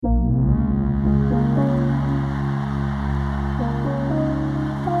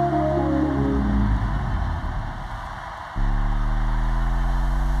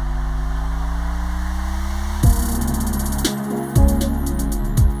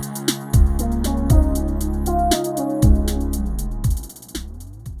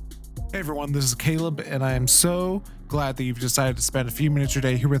everyone, this is Caleb, and I am so glad that you've decided to spend a few minutes your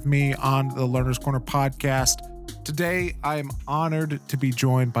day here with me on the Learner's Corner podcast. Today, I am honored to be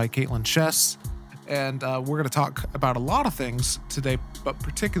joined by Kaitlyn Schiess, and we're going to talk about a lot of things today, but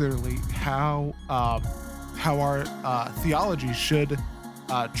particularly how our theology should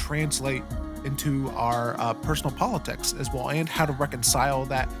translate into our personal politics as well, and how to reconcile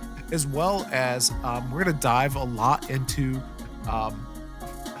that, as well as we're going to dive a lot into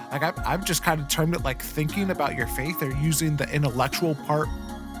I've just kind of termed it like thinking about your faith, or using the intellectual part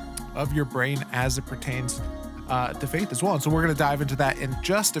of your brain as it pertains to faith as well. And so we're going to dive into that in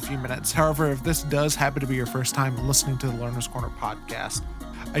just a few minutes. However, if this does happen to be your first time listening to the Learner's Corner podcast,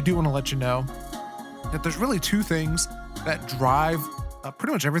 I do want to let you know that there's really two things that drive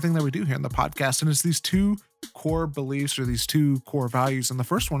pretty much everything that we do here in the podcast. And it's these two core beliefs, or these two core values. And the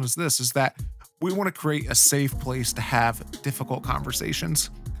first one is this, is that we want to create a safe place to have difficult conversations.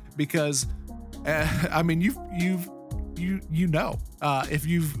 Because, I mean, if you've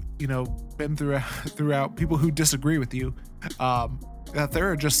been throughout people who disagree with you, that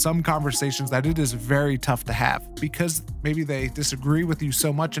there are just some conversations that it is very tough to have, because maybe they disagree with you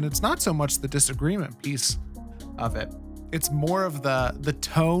so much, and it's not so much the disagreement piece of it. It's more of the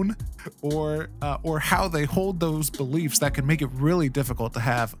tone or how they hold those beliefs that can make it really difficult to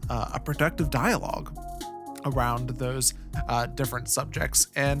have a productive dialogue around those different subjects.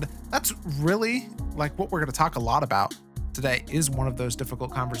 And that's really like what we're going to talk a lot about today, is one of those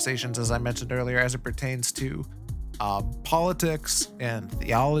difficult conversations, as I mentioned earlier, as it pertains to politics and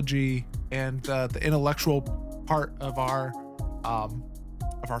theology and the intellectual part of our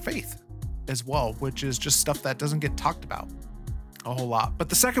faith as well, which is just stuff that doesn't get talked about a whole lot. But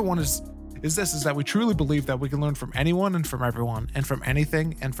the second one is that we truly believe that we can learn from anyone and from everyone and from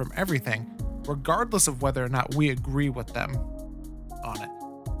anything and from everything, regardless of whether or not we agree with them on it.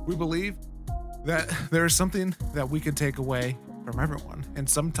 We believe that there is something that we can take away from everyone. And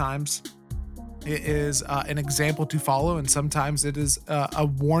sometimes it is an example to follow, and sometimes it is a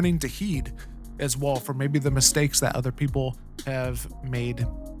warning to heed as well, for maybe the mistakes that other people have made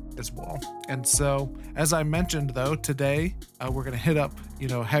as well. And so, as I mentioned, though, today we're going to hit up,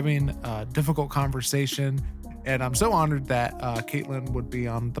 having a difficult conversation. And I'm so honored that Kaitlyn would be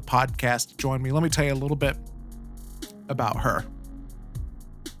on the podcast to join me. Let me tell you a little bit about her.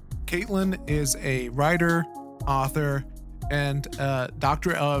 Kaitlyn is a writer, author, and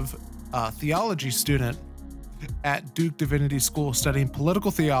doctor of theology student at Duke Divinity School, studying political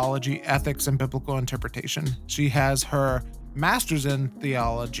theology, ethics, and biblical interpretation. She has her master's in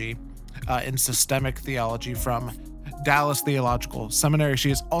theology, in systemic theology, from Dallas Theological Seminary. She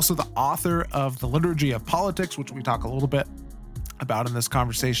is also the author of The Liturgy of Politics, which we talk a little bit about in this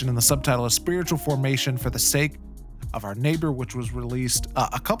conversation, and the subtitle is Spiritual Formation for the Sake of Our Neighbor, which was released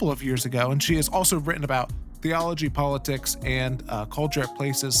a couple of years ago. And she has also written about theology, politics, and culture at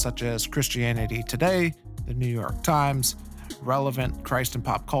places such as Christianity Today, the New York Times, Relevant, Christ and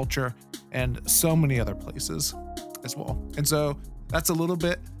Pop Culture, and so many other places as well. And so that's a little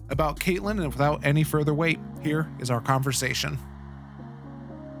bit about Kaitlyn, and without any further wait, here is our conversation.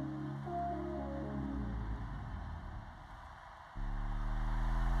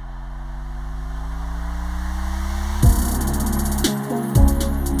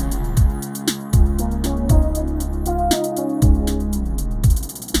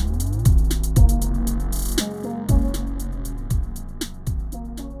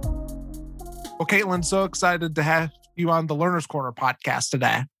 Well, Kaitlyn, so excited to have you on the Learner's Corner podcast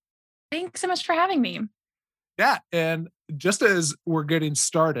today. Thanks so much for having me. Yeah, and just as we're getting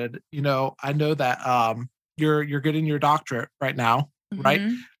started, I know that you're getting your doctorate right now, right?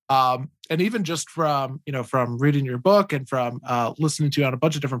 And even just from reading your book and from listening to you on a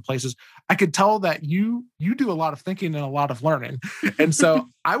bunch of different places, I could tell that you do a lot of thinking and a lot of learning. And so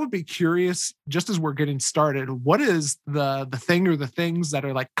I would be curious, just as we're getting started, what is the thing or the things that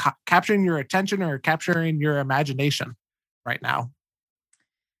are like capturing your attention or capturing your imagination right now?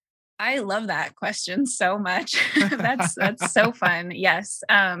 I love that question so much. That's so fun. Yes.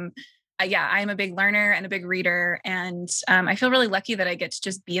 Yeah, I'm a big learner and a big reader, and I feel really lucky that I get to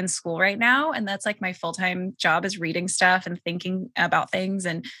just be in school right now. And that's like my full-time job, is reading stuff and thinking about things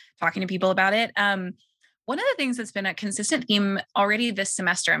and talking to people about it. One of the things that's been a consistent theme already this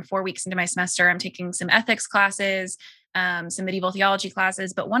semester, I'm 4 weeks into my semester, I'm taking some ethics classes, some medieval theology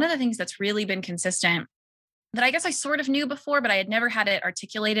classes. But one of the things that's really been consistent, that I guess I sort of knew before, but I had never had it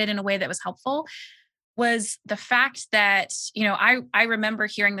articulated in a way that was helpful, was the fact that, I remember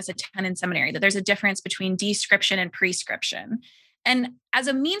hearing this a ton in seminary, that there's a difference between description and prescription. And as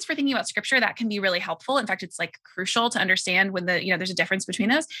a means for thinking about scripture, that can be really helpful. In fact, it's like crucial to understand when there's a difference between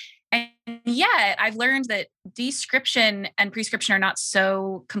those. And yet I've learned that description and prescription are not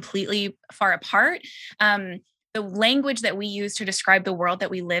so completely far apart. Um, the language that we use to describe the world that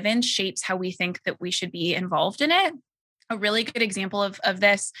we live in shapes how we think that we should be involved in it. A really good example of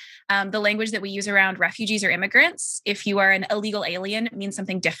this, the language that we use around refugees or immigrants. If you are an illegal alien, it means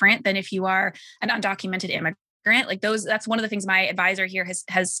something different than if you are an undocumented immigrant. Like those, that's one of the things my advisor here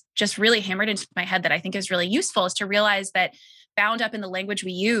has just really hammered into my head that I think is really useful, is to realize that bound up in the language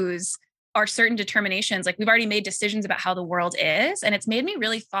we use are certain determinations. Like we've already made decisions about how the world is. And it's made me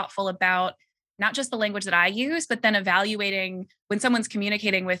really thoughtful about not just the language that I use, but then evaluating when someone's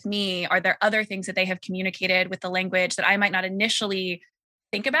communicating with me, are there other things that they have communicated with the language that I might not initially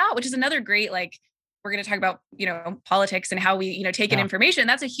think about, which is another great, like, we're going to talk about, politics and how we, take in Yeah. information.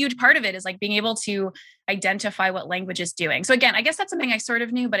 That's a huge part of it, is like being able to identify what language is doing. So again, I guess that's something I sort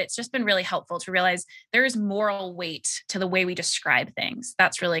of knew, but it's just been really helpful to realize there is moral weight to the way we describe things.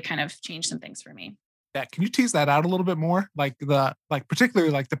 That's really kind of changed some things for me. Yeah, can you tease that out a little bit more? Like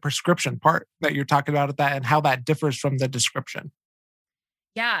particularly like the prescription part that you're talking about at that and how that differs from the description.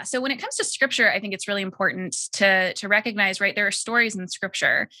 Yeah. So when it comes to scripture, I think it's really important to recognize, right? There are stories in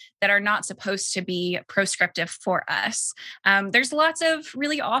scripture that are not supposed to be proscriptive for us. There's lots of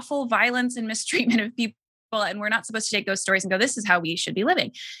really awful violence and mistreatment of people, and we're not supposed to take those stories and go, "This is how we should be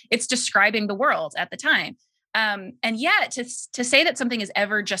living." It's describing the world at the time. And yet, to say that something is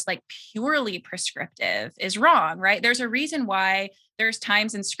ever just like purely prescriptive is wrong, right? There's a reason why there's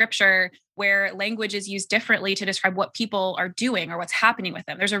times in scripture where language is used differently to describe what people are doing or what's happening with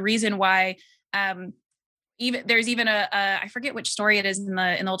them. There's a reason why um, there's even a I forget which story it is in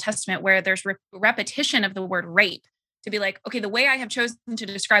the Old Testament, where there's repetition of the word rape, to be like, okay, the way I have chosen to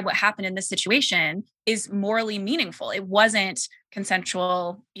describe what happened in this situation is morally meaningful. It wasn't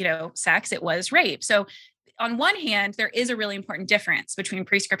consensual, sex. It was rape. So on one hand, there is a really important difference between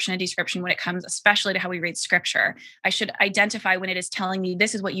prescription and description when it comes, especially to how we read scripture. I should identify when it is telling me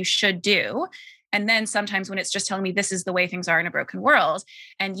this is what you should do. And then sometimes when it's just telling me this is the way things are in a broken world.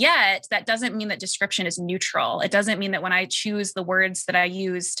 And yet that doesn't mean that description is neutral. It doesn't mean that when I choose the words that I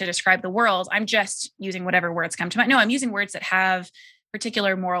use to describe the world, I'm just using whatever words come to mind. No, I'm using words that have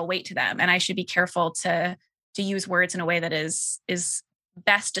particular moral weight to them. And I should be careful to use words in a way that is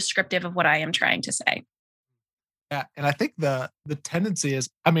best descriptive of what I am trying to say. Yeah, and I think the tendency is,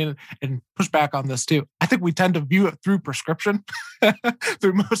 I mean, and push back on this too. I think we tend to view it through prescription,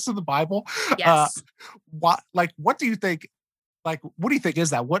 through most of the Bible. Uh, Yes. what do you think? What do you think is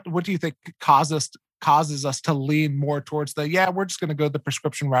that? What do you think causes us to lean more towards we're just going to go the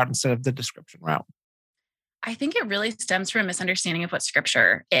prescription route instead of the description route? I think it really stems from a misunderstanding of what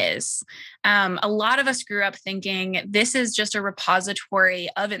scripture is. A lot of us grew up thinking this is just a repository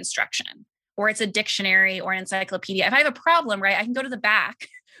of instruction, or it's a dictionary or an encyclopedia. If I have a problem, right, I can go to the back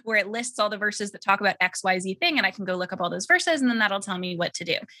where it lists all the verses that talk about XYZ thing, and I can go look up all those verses, and then that'll tell me what to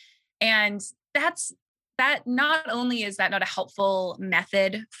do. And that not only is that not a helpful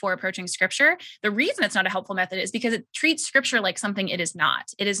method for approaching scripture, the reason it's not a helpful method is because it treats scripture like something it is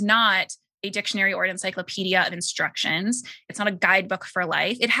not. It is not a dictionary or an encyclopedia of instructions. It's not a guidebook for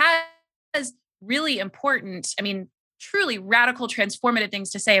life. It has really important, I mean, truly radical, transformative things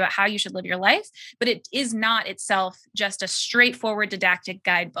to say about how you should live your life, but it is not itself just a straightforward didactic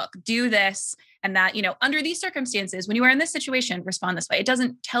guidebook. Do this and that, under these circumstances, when you are in this situation, respond this way. It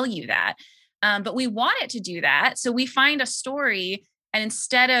doesn't tell you that. But we want it to do that. So we find a story, and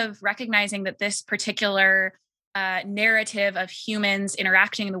instead of recognizing that this particular narrative of humans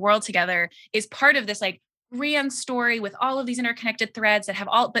interacting in the world together is part of this like grand story with all of these interconnected threads that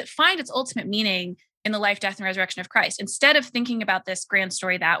but find its ultimate meaning in the life, death, and resurrection of Christ. Instead of thinking about this grand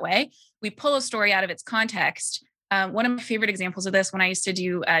story that way, we pull a story out of its context. One of my favorite examples of this, when I used to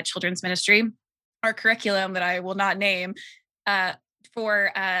do children's ministry, our curriculum that I will not name,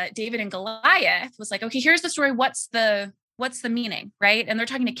 for David and Goliath was like, okay, here's the story. What's the meaning, right? And they're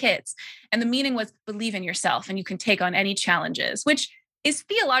talking to kids. And the meaning was believe in yourself and you can take on any challenges, which is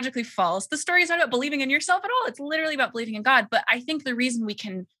theologically false. The story is not about believing in yourself at all. It's literally about believing in God. But I think the reason we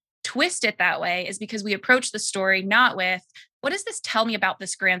can twist it that way is because we approach the story not with, what does this tell me about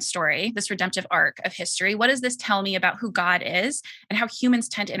this grand story, this redemptive arc of history? What does this tell me about who God is and how humans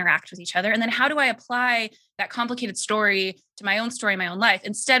tend to interact with each other? And then how do I apply that complicated story to my own story, my own life?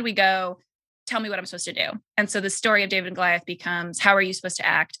 Instead, we go, tell me what I'm supposed to do. And so the story of David and Goliath becomes, how are you supposed to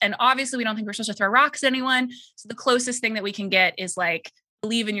act? And obviously we don't think we're supposed to throw rocks at anyone. So the closest thing that we can get is like,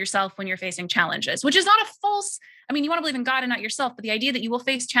 believe in yourself when you're facing challenges, which is not a false, I mean, you want to believe in God and not yourself, but the idea that you will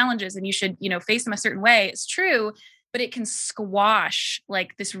face challenges and you should, face them a certain way is true, but it can squash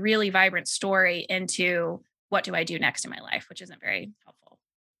like this really vibrant story into what do I do next in my life, which isn't very helpful.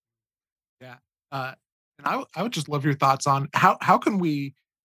 And I would just love your thoughts on how can we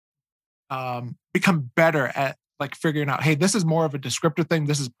become better at like figuring out, hey, this is more of a descriptive thing.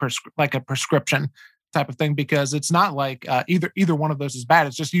 This is like a prescription type of thing, because it's not like either one of those is bad.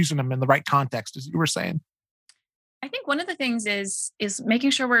 It's just using them in the right context, as you were saying. I think one of the things is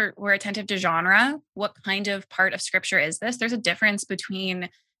making sure we're attentive to genre. What kind of part of scripture is this? There's a difference between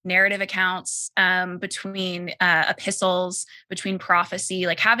narrative accounts, between epistles, between prophecy.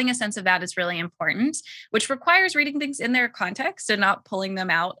 Like having a sense of that is really important, which requires reading things in their context and not pulling them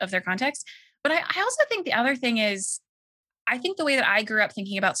out of their context. But I also think the other thing is, I think the way that I grew up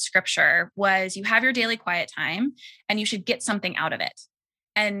thinking about scripture was you have your daily quiet time and you should get something out of it.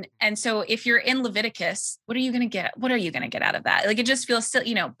 And so if you're in Leviticus, what are you going to get? What are you going to get out of that? Like it just feels still,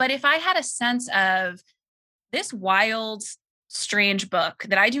 but if I had a sense of this wild, strange book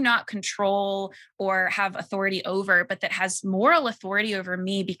that I do not control or have authority over, but that has moral authority over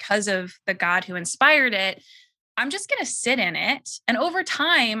me because of the God who inspired it, I'm just going to sit in it. And over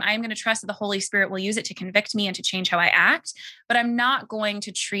time, I'm going to trust that the Holy Spirit will use it to convict me and to change how I act. But I'm not going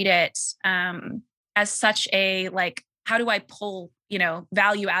to treat it as such a, like, how do I pull,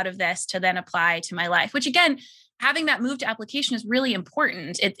 value out of this to then apply to my life? Which again, having that move to application is really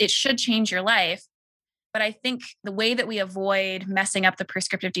important. It should change your life. But I think the way that we avoid messing up the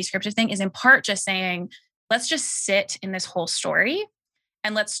prescriptive descriptive thing is in part just saying, let's just sit in this whole story.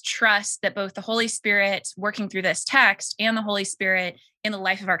 And let's trust that both the Holy Spirit working through this text and the Holy Spirit in the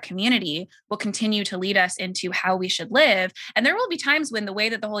life of our community will continue to lead us into how we should live. And there will be times when the way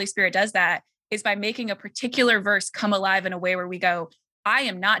that the Holy Spirit does that is by making a particular verse come alive in a way where we go, I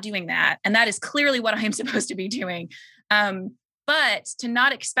am not doing that. And that is clearly what I am supposed to be doing. But to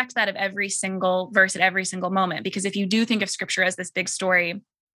not expect that of every single verse at every single moment, because if you do think of scripture as this big story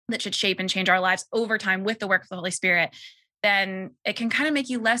that should shape and change our lives over time with the work of the Holy Spirit, then it can kind of make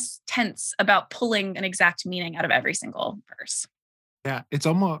you less tense about pulling an exact meaning out of every single verse. Yeah, it's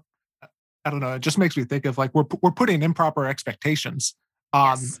almost, I don't know. It just makes me think of like we're putting improper expectations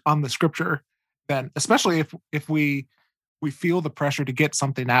on the scripture. Then, especially if we feel the pressure to get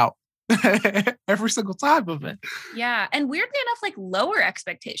something out every single time of it. Yeah, and weirdly enough, like lower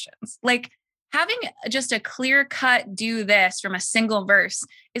expectations, like having just a clear cut do this from a single verse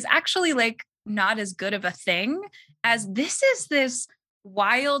is actually like not as good of a thing as this is this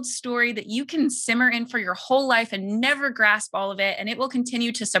wild story that you can simmer in for your whole life and never grasp all of it. And it will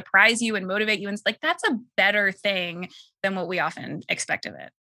continue to surprise you and motivate you. And it's like, that's a better thing than what we often expect of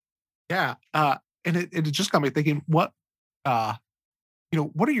it. Yeah. And it just got me thinking, what are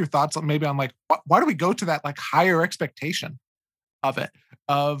your thoughts on maybe on like, why do we go to that like higher expectation of it,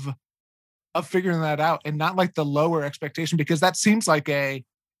 of figuring that out and not like the lower expectation? Because it seems like a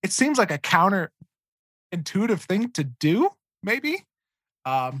counterintuitive thing to do, maybe.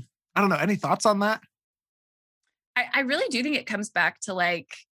 I don't know. Any thoughts on that? I really do think it comes back to like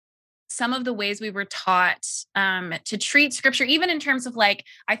some of the ways we were taught to treat scripture, even in terms of like,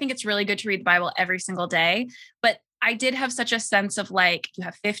 I think it's really good to read the Bible every single day, but I did have such a sense of like, you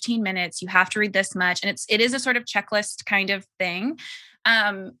have 15 minutes, you have to read this much. And it is a sort of checklist kind of thing.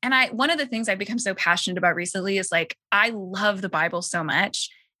 And one of the things I've become so passionate about recently is like, I love the Bible so much.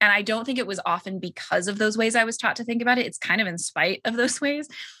 And I don't think it was often because of those ways I was taught to think about it. It's kind of in spite of those ways.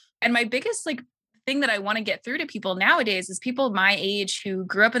 And my biggest like thing that I want to get through to people nowadays is people my age who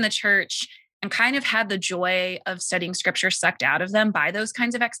grew up in the church and kind of had the joy of studying scripture sucked out of them by those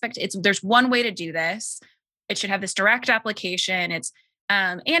kinds of expectations. There's one way to do this. It should have this direct application.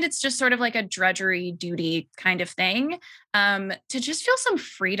 And it's just sort of like a drudgery duty kind of thing, to just feel some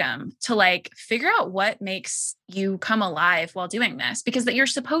freedom to like figure out what makes you come alive while doing this, because that you're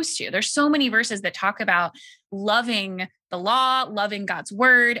supposed to. There's so many verses that talk about loving the law, loving God's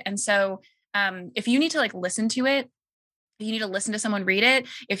word. And so if you need to like listen to it, if you need to listen to someone read it,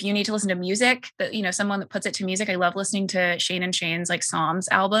 if you need to listen to music, that someone that puts it to music. I love listening to Shane and Shane's like Psalms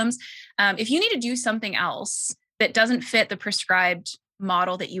albums. If you need to do something else that doesn't fit the prescribed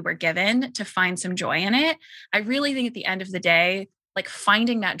model that you were given to find some joy in it, I really think at the end of the day, like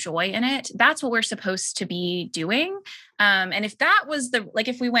finding that joy in it, that's what we're supposed to be doing. And if that was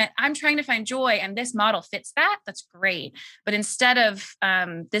if we went, I'm trying to find joy and this model fits that, that's great. But instead of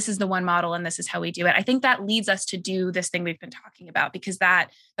this is the one model and this is how we do it, I think that leads us to do this thing we've been talking about, because the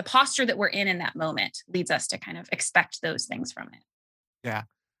posture that we're in that moment leads us to kind of expect those things from it. Yeah.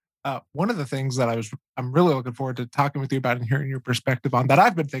 One of the things that I'm really looking forward to talking with you about and hearing your perspective on that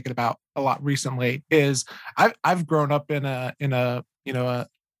I've been thinking about a lot recently is I've grown up in a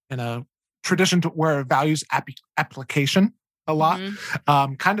tradition where it values application a lot,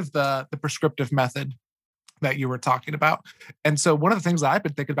 kind of the prescriptive method that you were talking about. And so one of the things that I've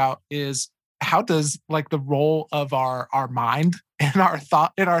been thinking about is how does like the role of our mind and our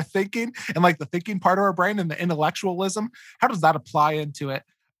thought and our thinking and like the thinking part of our brain and the intellectualism, how does that apply into it?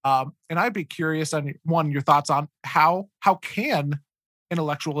 And I'd be curious on one, your thoughts on how can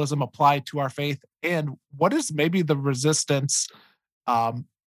intellectualism apply to our faith, and what is maybe the resistance, um,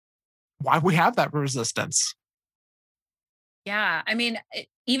 why we have that resistance? Yeah. I mean,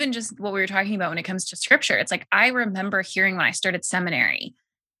 even just what we were talking about when it comes to scripture, it's like I remember hearing when I started seminary,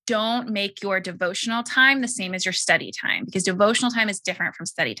 don't make your devotional time the same as your study time, because devotional time is different from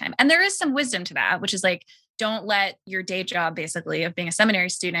study time. And there is some wisdom to that, which is like, don't let your day job, basically, of being a seminary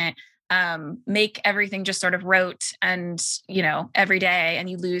student, make everything just sort of rote and, every day, and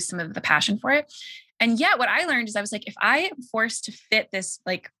you lose some of the passion for it. And yet what I learned is I was like, if I am forced to fit this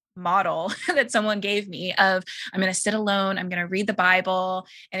like model that someone gave me of I'm going to sit alone, I'm going to read the Bible,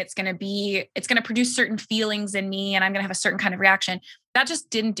 and it's going to produce certain feelings in me, and I'm going to have a certain kind of reaction, that just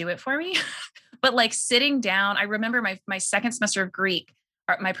didn't do it for me. But like sitting down, I remember my second semester of Greek,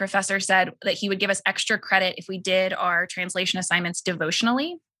 my professor said that he would give us extra credit if we did our translation assignments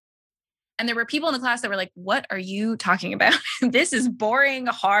devotionally. And there were people in the class that were like, what are you talking about? This is boring,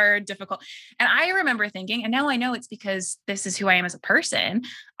 hard, difficult. And I remember thinking, and now I know it's because this is who I am as a person.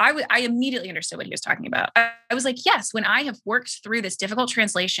 I immediately understood what he was talking about. I was like, yes, when I have worked through this difficult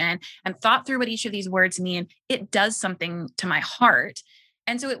translation and thought through what each of these words mean, it does something to my heart.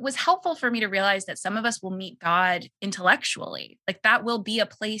 And so it was helpful for me to realize that some of us will meet God intellectually. Like that will be a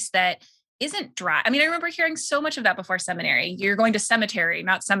place that isn't dry. I mean, I remember hearing so much of that before seminary. You're going to cemetery,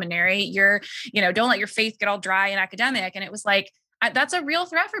 not seminary. Don't let your faith get all dry and academic. And it was like, that's a real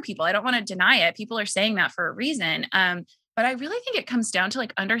threat for people. I don't want to deny it. People are saying that for a reason. But I really think it comes down to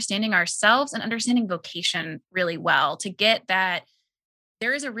like understanding ourselves and understanding vocation really well, to get that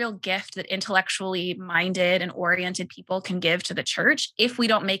there is a real gift that intellectually minded and oriented people can give to the church if we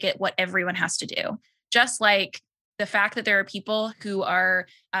don't make it what everyone has to do. Just like the fact that there are people who are,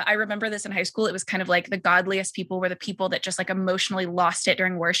 I remember this in high school, it was kind of like the godliest people were the people that just like emotionally lost it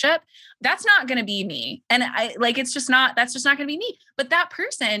during worship. That's not going to be me. And that's just not going to be me. But that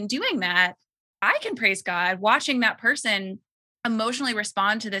person doing that, I can praise God watching that person emotionally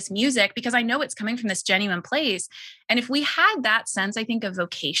respond to this music because I know it's coming from this genuine place. And if we had that sense, I think, of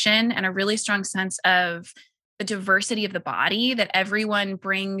vocation and a really strong sense of the diversity of the body, that everyone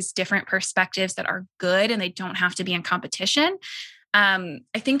brings different perspectives that are good and they don't have to be in competition. I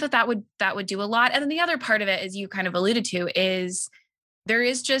think that would do a lot. And then the other part of it, as you kind of alluded to, is there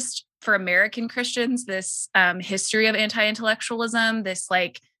is just for American Christians, this history of anti-intellectualism, this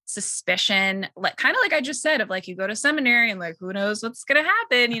like suspicion, like kind of like I just said, of like you go to seminary and like who knows what's going to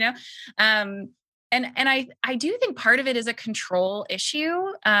happen, And I do think part of it is a control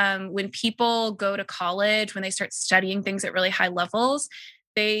issue. When people go to college, when they start studying things at really high levels,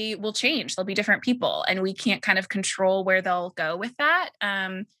 they will change. They'll be different people, and we can't kind of control where they'll go with that.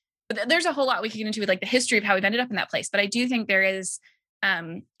 But there's a whole lot we can get into with like the history of how we've ended up in that place. But I do think there is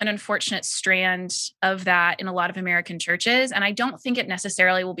an unfortunate strand of that in a lot of American churches. And I don't think it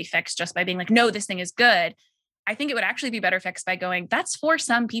necessarily will be fixed just by being like, no, this thing is good. I think it would actually be better fixed by going, that's for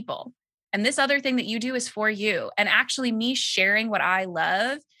some people. And this other thing that you do is for you. And actually me sharing what I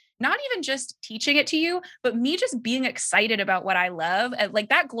love, not even just teaching it to you, but me just being excited about what I love, like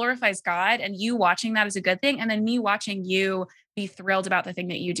that glorifies God, and you watching that is a good thing. And then me watching you be thrilled about the thing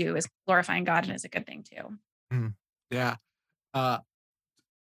that you do is glorifying God and is a good thing too. Yeah. Uh,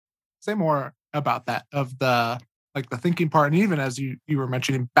 say more about that, of the like the thinking part, and even as you were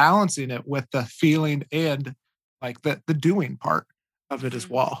mentioning, balancing it with the feeling and like the doing part of it as Mhm.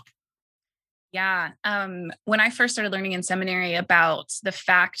 well. Yeah. When I first started learning in seminary about the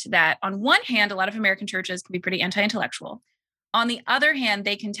fact that on one hand, a lot of American churches can be pretty anti-intellectual. On the other hand,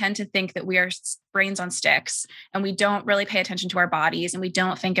 they can tend to think that we are brains on sticks and we don't really pay attention to our bodies, and we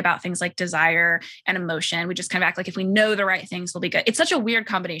don't think about things like desire and emotion. We just kind of act like if we know the right things, we'll be good. It's such a weird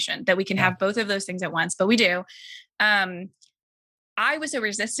combination that we can Yeah. have both of those things at once, but we do. Um, I was so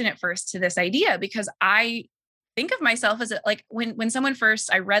resistant at first to this idea because I think of myself as like when someone first,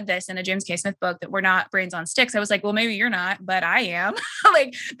 I read this in a James K. Smith book that we're not brains on sticks. I was like, well, maybe you're not, but I am.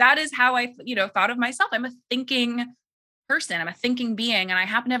 Like that is how I, thought of myself. I'm a thinking person. I'm a thinking being, and I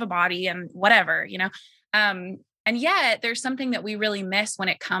happen to have a body and whatever. And yet there's something that we really miss when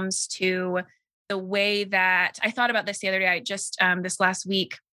it comes to the way that I thought about this the other day. I just, this last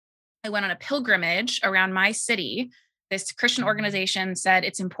week, I went on a pilgrimage around my city. This Christian organization said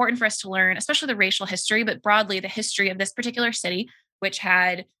it's important for us to learn, especially the racial history, but broadly the history of this particular city, which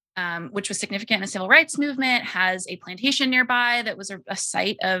had which was significant in the civil rights movement, has a plantation nearby that was a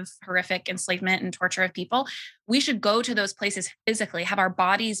site of horrific enslavement and torture of people. We should go to those places physically, have our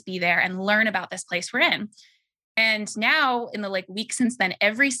bodies be there and learn about this place we're in. And now in the week since then,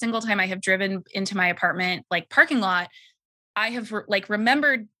 every single time I have driven into my apartment, parking lot, I have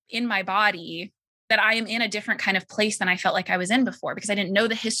remembered in my body that I am in a different kind of place than I felt like I was in before, because I didn't know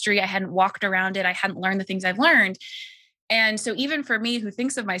the history. I hadn't walked around it. I hadn't learned the things I've learned. And so even for me, who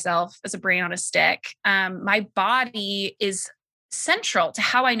thinks of myself as a brain on a stick, my body is central to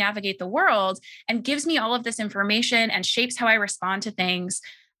how I navigate the world and gives me all of this information and shapes how I respond to things.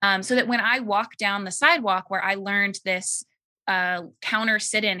 So that when I walk down the sidewalk where I learned this counter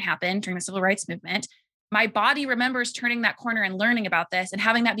sit-in happened during the civil rights movement, my body remembers turning that corner and learning about this and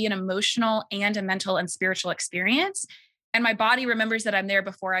having that be an emotional and a mental and spiritual experience. And my body remembers that I'm there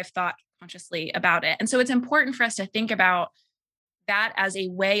before I've thought consciously about it. And so it's important for us to think about that as a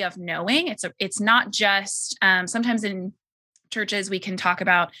way of knowing. It's not just sometimes in churches we can talk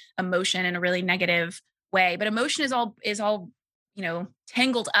about emotion in a really negative way, but emotion is all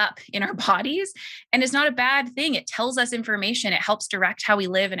tangled up in our bodies, and it's not a bad thing. It tells us information. It helps direct how we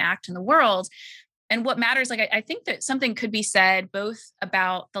live and act in the world. And what matters, I think that something could be said both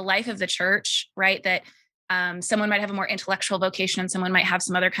about the life of the church, right? That someone might have a more intellectual vocation and someone might have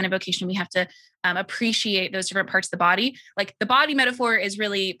some other kind of vocation. We have to appreciate those different parts of the body. The body metaphor is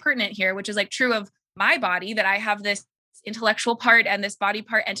really pertinent here, which is true of my body, that I have this intellectual part and this body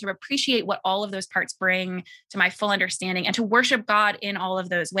part, and to appreciate what all of those parts bring to my full understanding and to worship God in all of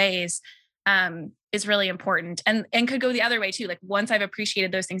those ways is really important, and could go the other way too. Once I've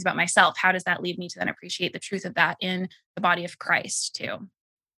appreciated those things about myself, how does that lead me to then appreciate the truth of that in the body of Christ too?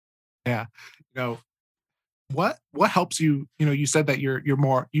 Yeah. What helps you? You said that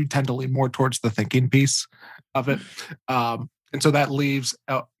you tend to lean more towards the thinking piece of it. And so that leaves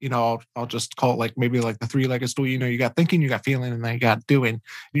out, I'll just call it maybe the three-legged stool. You got thinking, you got feeling, and then you got doing.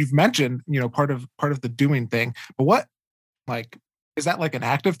 You've mentioned, part of the doing thing, but what is that an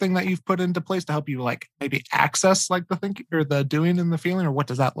active thing that you've put into place to help you maybe access the thinking or the doing and the feeling, or what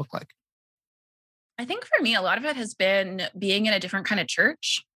does that look like? I think for me, a lot of it has been being in a different kind of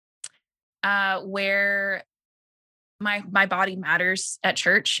church, where my body matters at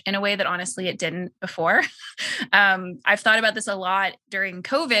church in a way that honestly it didn't before. I've thought about this a lot during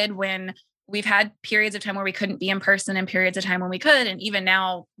COVID, when we've had periods of time where we couldn't be in person and periods of time when we could. And even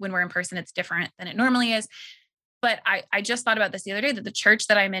now when we're in person, it's different than it normally is. But I just thought about this the other day, that the church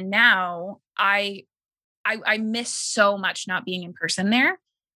that I'm in now, I miss so much not being in person there.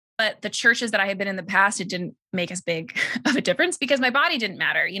 But the churches that I had been in the past, it didn't make as big of a difference because my body didn't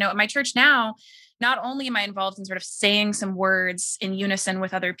matter. At my church now, not only am I involved in sort of saying some words in unison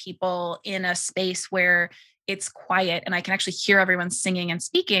with other people in a space where it's quiet and I can actually hear everyone singing and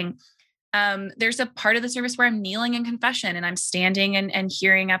speaking. There's a part of the service where I'm kneeling in confession and I'm standing and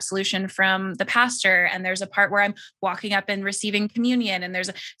hearing absolution from the pastor. And there's a part where I'm walking up and receiving communion.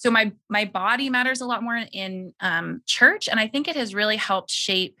 And so my body matters a lot more in church. And I think it has really helped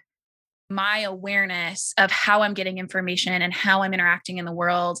shape my awareness of how I'm getting information and how I'm interacting in the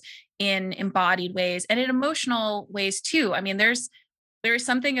world in embodied ways and in emotional ways too. I mean, there's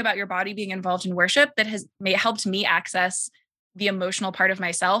something about your body being involved in worship that has helped me access the emotional part of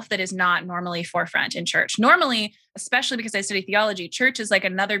myself that is not normally forefront in church. Normally, especially because I study theology, church is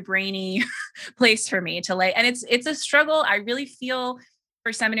another brainy place for me to lay. And it's a struggle. I really feel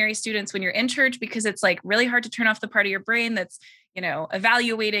for seminary students when you're in church, because it's really hard to turn off the part of your brain that's,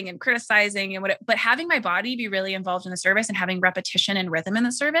 evaluating and criticizing and but having my body be really involved in the service and having repetition and rhythm in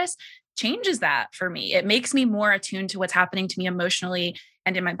the service changes that for me. It makes me more attuned to what's happening to me emotionally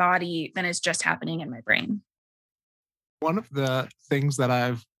and in my body than is just happening in my brain. One of the things that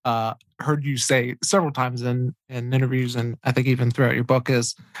I've heard you say several times in interviews, and I think even throughout your book,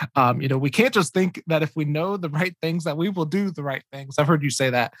 is, we can't just think that if we know the right things that we will do the right things. I've heard you say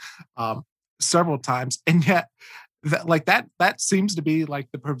that several times, and yet that seems to be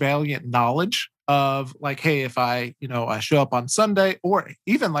the prevalent knowledge of hey, if I I show up on Sunday, or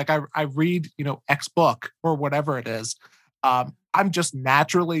even I read X book or whatever it is, I'm just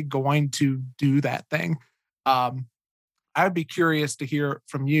naturally going to do that thing. I would be curious to hear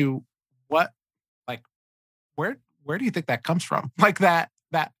from you what like where do you think that comes from? I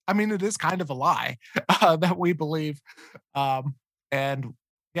mean, it is kind of a lie that we believe. And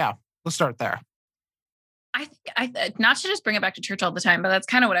yeah, let's start there. I think not to just bring it back to church all the time, but that's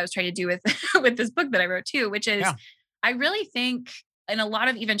kind of what I was trying to do with with this book that I wrote too, which is Yeah. I really think in a lot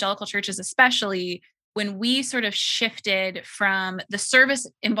of evangelical churches, especially, when we sort of shifted from the service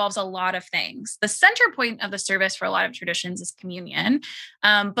involves a lot of things. The center point of the service for a lot of traditions is communion.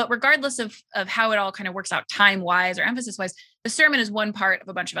 But regardless of how it all kind of works out time-wise or emphasis-wise, the sermon is one part of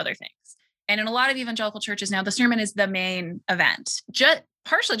a bunch of other things. And in a lot of evangelical churches now, the sermon is the main event,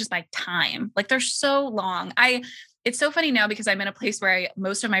 partially just by time. Like they're so long. It's so funny now because I'm in a place where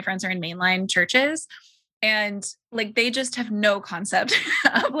most of my friends are in mainline churches. And like, they just have no concept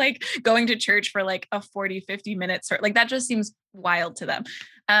of like going to church for like a 40, 50 minutes or like, that just seems wild to them.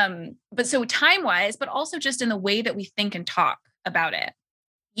 But so time wise, but also just in the way that we think and talk about it,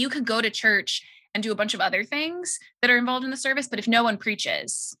 you could go to church and do a bunch of other things that are involved in the service. But if no one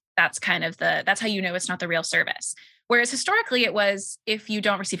preaches, that's how you know it's not the real service. Whereas historically it was, if you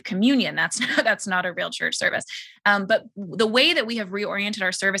don't receive communion, that's not a real church service. But the way that we have reoriented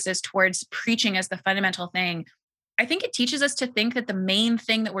our services towards preaching as the fundamental thing, I think it teaches us to think that the main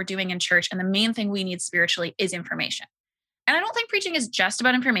thing that we're doing in church and the main thing we need spiritually is information. And I don't think preaching is just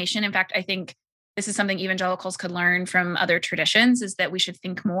about information. In fact, I think this is something evangelicals could learn from other traditions, is that we should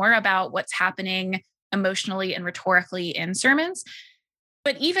think more about what's happening emotionally and rhetorically in sermons.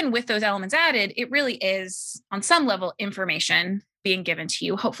 But even with those elements added, it really is on some level information being given to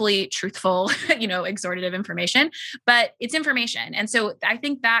you, hopefully truthful, exhortative information, but it's information. And so I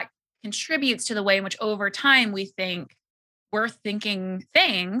think that contributes to the way in which over time we think we're thinking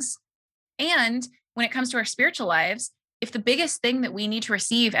things. And when it comes to our spiritual lives, if the biggest thing that we need to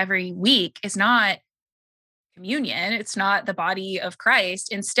receive every week is not communion, it's not the body of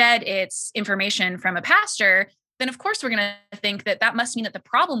Christ, instead it's information from a pastor, then of course we're going to think that must mean that the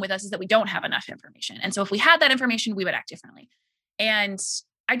problem with us is that we don't have enough information. And so if we had that information, we would act differently. And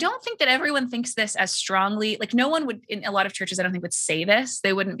I don't think that everyone thinks this as strongly. Like no one would, in a lot of churches, I don't think would say this.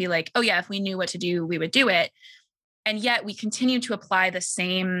 They wouldn't be like, oh yeah, if we knew what to do, we would do it. And yet we continue to apply the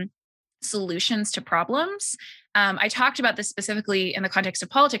same solutions to problems. I talked about this specifically in the context of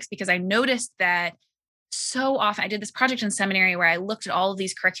politics because I noticed that so often I did this project in seminary where I looked at all of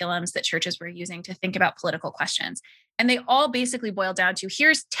these curriculums that churches were using to think about political questions. And they all basically boiled down to,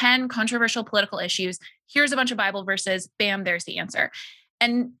 here's 10 controversial political issues. Here's a bunch of Bible verses. Bam, there's the answer.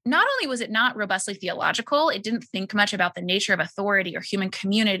 And not only was it not robustly theological, it didn't think much about the nature of authority or human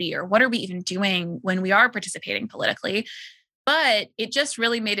community or what are we even doing when we are participating politically, but it just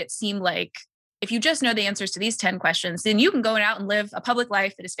really made it seem like if you just know the answers to these 10 questions, then you can go out and live a public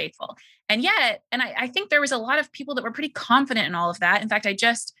life that is faithful. And yet, I think there was a lot of people that were pretty confident in all of that. In fact, I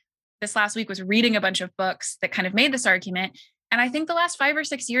just this last week was reading a bunch of books that kind of made this argument. And I think the last 5 or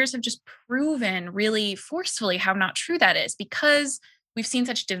 6 years have just proven really forcefully how not true that is, because we've seen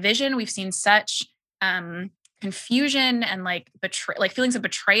such division. We've seen such confusion and like feelings of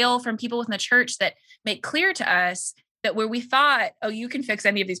betrayal from people within the church that make clear to us that where we thought, oh, you can fix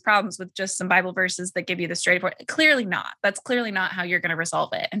any of these problems with just some Bible verses that give you the straightforward, clearly not. That's clearly not how you're going to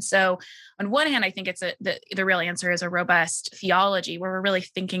resolve it. And so on one hand, I think it's the real answer is a robust theology where we're really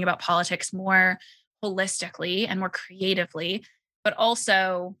thinking about politics more holistically and more creatively, but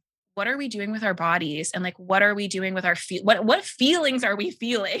also what are we doing with our bodies and like, what are we doing with our what feelings are we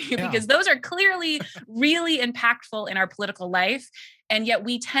feeling? Yeah. Because those are clearly really impactful in our political life. And yet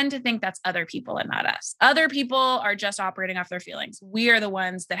we tend to think that's other people and not us. Other people are just operating off their feelings. We are the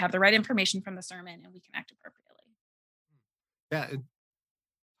ones that have the right information from the sermon and we can act appropriately. Yeah.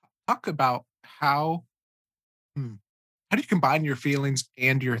 Talk about how do you combine your feelings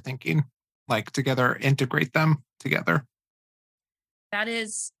and your thinking, like together, integrate them together? That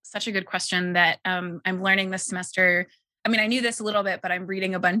is such a good question that I'm learning this semester. I mean, I knew this a little bit, but I'm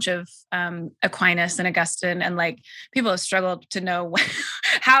reading a bunch of Aquinas and Augustine, and like people have struggled to know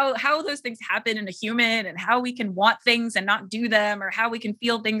how those things happen in a human and how we can want things and not do them, or how we can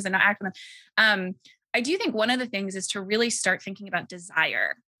feel things and not act on them. I do think one of the things is to really start thinking about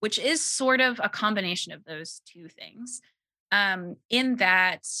desire, which is sort of a combination of those two things, in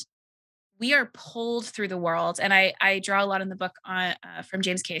that we are pulled through the world. And I draw a lot in the book from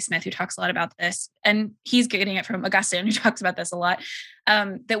James K. Smith, who talks a lot about this. And he's getting it from Augustine, who talks about this a lot,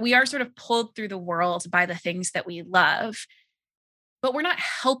 that we are sort of pulled through the world by the things that we love. But we're not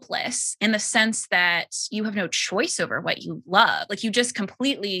helpless in the sense that you have no choice over what you love. Like you just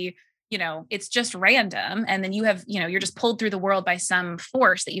completely, it's just random. And then you're just pulled through the world by some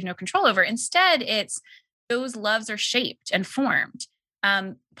force that you have no control over. Instead, it's those loves are shaped and formed.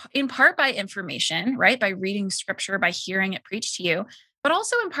 In part by information, right? By reading scripture, by hearing it preached to you, but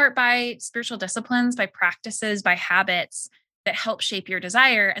also in part by spiritual disciplines, by practices, by habits that help shape your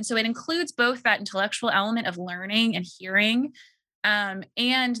desire. And so it includes both that intellectual element of learning and hearing,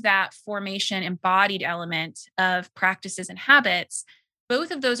 and that formation embodied element of practices and habits.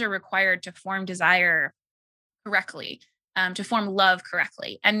 both of those are required to form desire correctly, to form love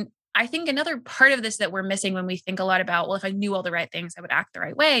correctly. And I think another part of this that we're missing when we think a lot about, well, if I knew all the right things, I would act the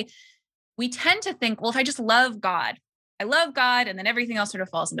right way. We tend to think, well, if I just love God, I love God, and then everything else sort of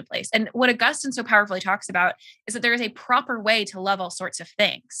falls into place. And what Augustine so powerfully talks about is that there is a proper way to love all sorts of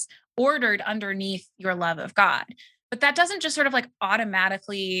things, ordered underneath your love of God. But that doesn't just sort of like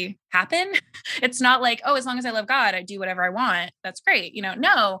automatically happen. It's not like, oh, as long as I love God, I do whatever I want. That's great.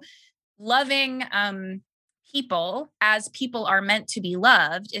 No, loving people as people are meant to be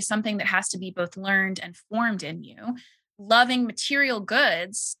loved is something that has to be both learned and formed in you. Loving material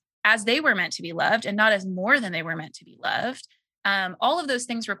goods as they were meant to be loved and not as more than they were meant to be loved. All of those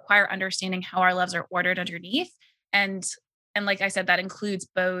things require understanding how our loves are ordered underneath. And like I said, that includes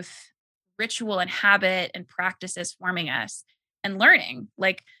both ritual and habit and practices forming us and learning.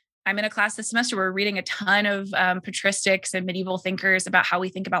 Like I'm in a class this semester where we're reading a ton of patristics and medieval thinkers about how we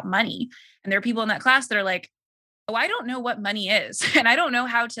think about money. And there are people in that class that are like, oh, I don't know what money is. And I don't know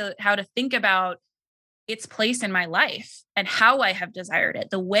how to think about its place in my life and how I have desired it,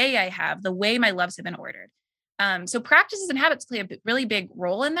 the way my loves have been ordered. So practices and habits play a really big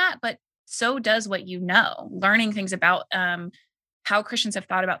role in that, but so does what learning things about how Christians have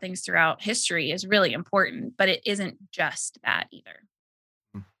thought about things throughout history is really important, but it isn't just that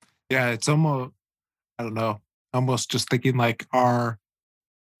either. Yeah, it's almost, I don't know, almost just thinking like our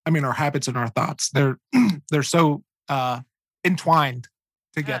habits and our thoughts, they're so entwined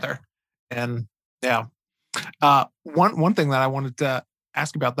together. And yeah. One thing that I wanted to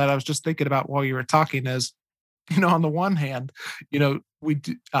ask about that I was just thinking about while you were talking is, on the one hand, we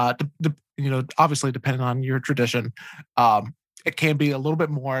do, obviously depending on your tradition, it can be a little bit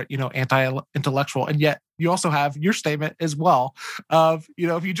more, anti-intellectual, and yet you also have your statement as well of,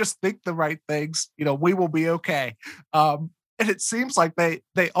 if you just think the right things, we will be okay. And it seems like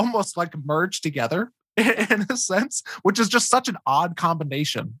they almost like merge together in a sense, which is just such an odd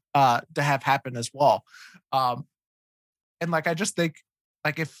combination to have happen as well. And like I just think,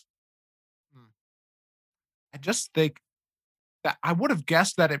 like if hmm, I just think that I would have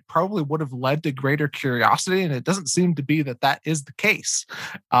guessed that it probably would have led to greater curiosity, and it doesn't seem to be that is the case.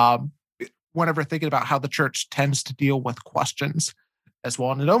 Um, Whenever thinking about how the church tends to deal with questions as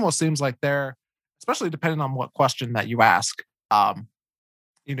well, and it almost seems like they're, especially depending on what question that you ask,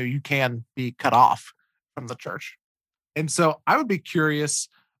 you can be cut off from the church. And so I would be curious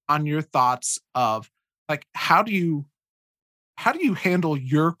on your thoughts of like how do you handle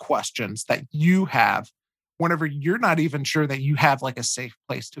your questions that you have whenever you're not even sure that you have like a safe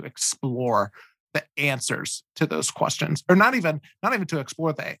place to explore the answers to those questions, or not even to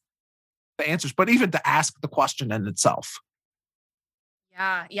explore the answers, but even to ask the question in itself.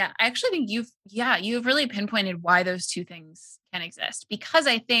 Yeah, yeah. I actually think you've really pinpointed why those two things can exist. Because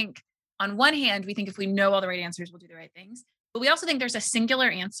I think on one hand, we think if we know all the right answers, we'll do the right things. But we also think there's a singular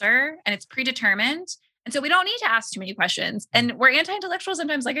answer and it's predetermined. And so we don't need to ask too many questions. And we're anti-intellectual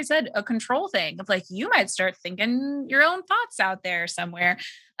sometimes, like I said, a control thing of like, you might start thinking your own thoughts out there somewhere.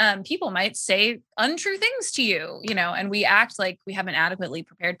 People might say untrue things to you, and we act like we haven't adequately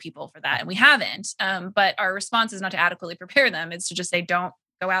prepared people for that. And we haven't. But our response is not to adequately prepare them. It's to just say, don't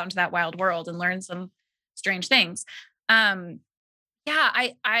go out into that wild world and learn some strange things. Yeah,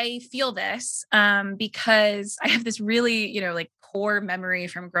 I feel this because I have this really, like core memory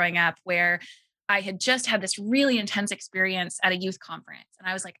from growing up where I had just had this really intense experience at a youth conference. And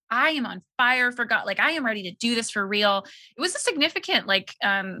I was like, I am on fire for God. Like, I am ready to do this for real. It was a significant, like,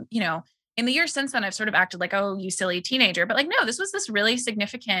 in the years since then, I've sort of acted like, oh, you silly teenager. But like, no, this was this really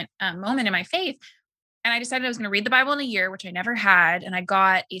significant moment in my faith. And I decided I was going to read the Bible in a year, which I never had. And I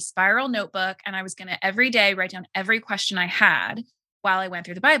got a spiral notebook and I was going to every day write down every question I had while I went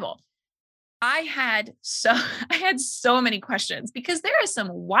through the Bible. I had so I had so many questions because there is some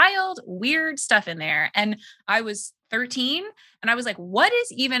wild, weird stuff in there. And I was 13 and I was like, what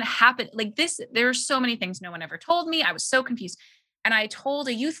is even happening? Like this, there are so many things no one ever told me. I was so confused. And I told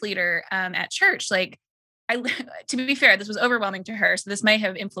a youth leader at church, like, to be fair, this was overwhelming to her. So this may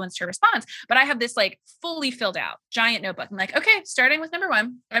have influenced her response, but I have this like fully filled out giant notebook. I'm like, okay, starting with number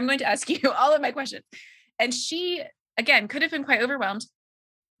one, I'm going to ask you all of my questions. And she, again, could have been quite overwhelmed.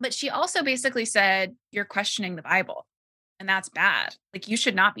 But she also basically said, you're questioning the Bible, and that's bad. Like, you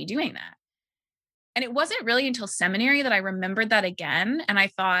should not be doing that. And it wasn't really until seminary that I remembered that again. And I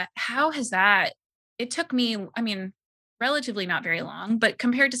thought, how has that? It took me, relatively not very long, but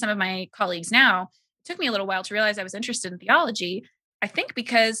compared to some of my colleagues now, it took me a little while to realize I was interested in theology. I think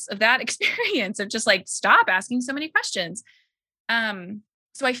because of that experience of just like, stop asking so many questions.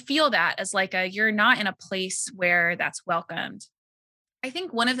 So I feel that as like you're not in a place where that's welcomed. I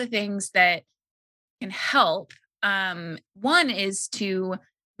think one of the things that can help, one is to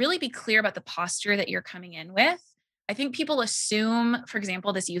really be clear about the posture that you're coming in with. I think people assume, for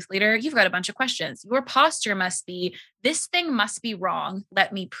example, this youth leader, you've got a bunch of questions. Your posture must be, this thing must be wrong.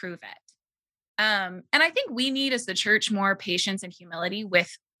 Let me prove it. And I think we need as the church more patience and humility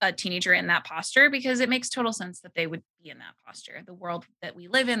with a teenager in that posture, because it makes total sense that they would be in that posture. The world that we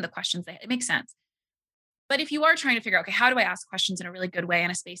live in, the questions it makes sense. But if you are trying to figure out, okay, how do I ask questions in a really good way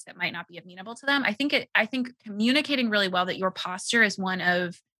in a space that might not be amenable to them? I think communicating really well that your posture is one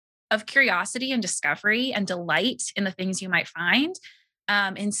of curiosity and discovery and delight in the things you might find,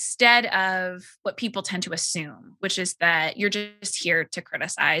 instead of what people tend to assume, which is that you're just here to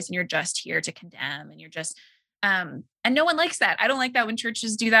criticize and you're just here to condemn and you're just and no one likes that. I don't like that when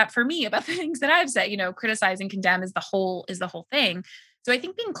churches do that for me about the things that I've said. Criticize and condemn is the whole thing. So I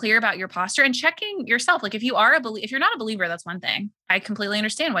think being clear about your posture and checking yourself, like if you're not a believer, that's one thing. I completely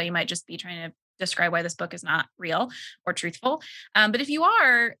understand why you might just be trying to describe why this book is not real or truthful. But if you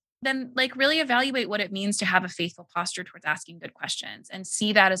are, then like really evaluate what it means to have a faithful posture towards asking good questions and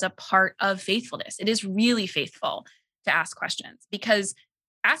see that as a part of faithfulness. It is really faithful to ask questions, because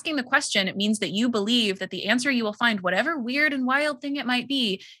asking the question, it means that you believe that the answer you will find, whatever weird and wild thing it might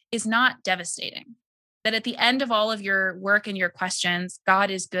be, is not devastating. That at the end of all of your work and your questions,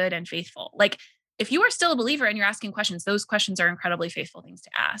 God is good and faithful. Like if you are still a believer and you're asking questions, those questions are incredibly faithful things to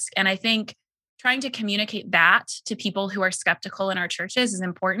ask. And I think trying to communicate that to people who are skeptical in our churches is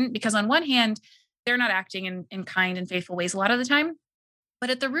important, because on one hand, they're not acting in kind and faithful ways a lot of the time. But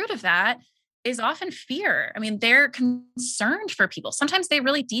at the root of that is often fear. I mean, they're concerned for people. Sometimes they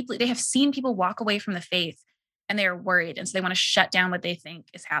have seen people walk away from the faith and they are worried. And so they want to shut down what they think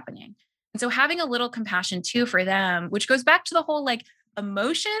is happening. And so having a little compassion too for them, which goes back to the whole like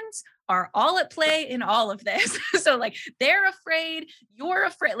emotions are all at play in all of this. So like they're afraid, you're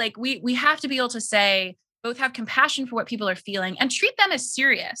afraid. Like we have to be able to say, both have compassion for what people are feeling and treat them as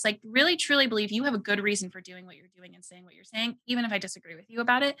serious. Like really truly believe you have a good reason for doing what you're doing and saying what you're saying, even if I disagree with you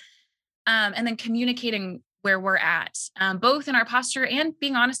about it. And then communicating where we're at, both in our posture and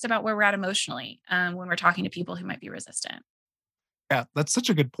being honest about where we're at emotionally, when we're talking to people who might be resistant. Yeah, that's such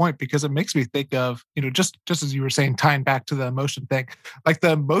a good point because it makes me think of, just as you were saying, tying back to the emotion thing, like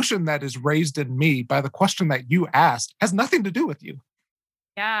the emotion that is raised in me by the question that you asked has nothing to do with you.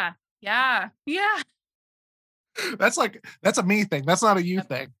 Yeah. Yeah. Yeah. That's a me thing. That's not a you Yep.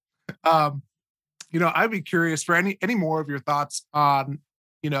 thing. Um, I'd be curious for any more of your thoughts on,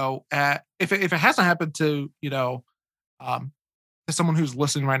 if it hasn't happened to, um, to someone who's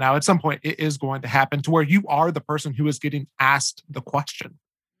listening right now, at some point it is going to happen to where you are the person who is getting asked the question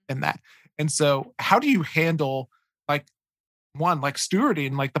in that. And so how do you handle like one, like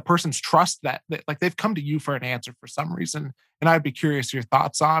stewarding like the person's trust that like they've come to you for an answer for some reason? And I'd be curious your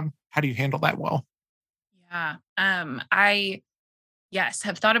thoughts on how do you handle that well? Yeah. I yes,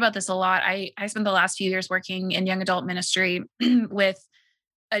 have thought about this a lot. I spent the last few years working in young adult ministry with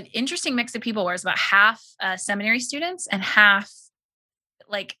an interesting mix of people where it's about half seminary students and half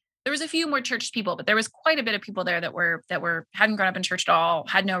like there was a few more church people, but there was quite a bit of people there that were hadn't grown up in church at all,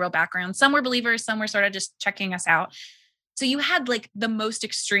 had no real background. Some were believers, some were sort of just checking us out. So you had like the most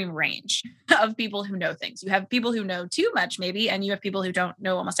extreme range of people who know things. You have people who know too much, maybe, and you have people who don't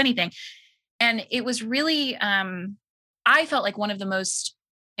know almost anything. And it was really, I felt like one of the most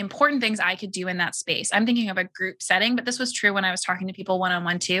important things I could do in that space. I'm thinking of a group setting, but this was true when I was talking to people one on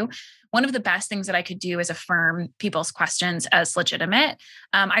one too. One of the best things that I could do is affirm people's questions as legitimate.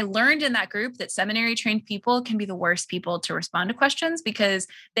 I learned in that group that seminary trained people can be the worst people to respond to questions because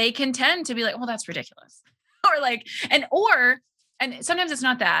they can tend to be like, well, that's ridiculous. Or like, and sometimes it's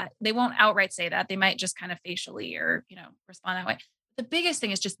not that. They won't outright say that. They might just kind of facially or, respond that way. The biggest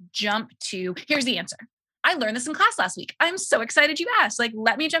thing is just jump to, here's the answer. I learned this in class last week. I'm so excited you asked. Like,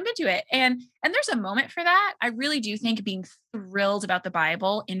 let me jump into it. And there's a moment for that. I really do think being thrilled about the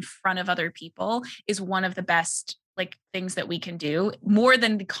Bible in front of other people is one of the best like things that we can do. More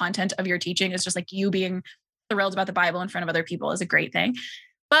than the content of your teaching is just like you being thrilled about the Bible in front of other people is a great thing.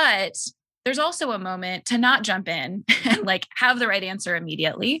 But there's also a moment to not jump in and like have the right answer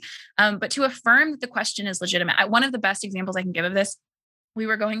immediately, but to affirm that the question is legitimate. One of the best examples I can give of this, we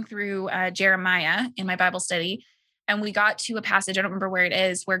were going through Jeremiah in my Bible study, and we got to a passage, I don't remember where it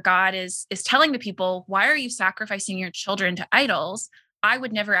is, where God is telling the people, why are you sacrificing your children to idols? I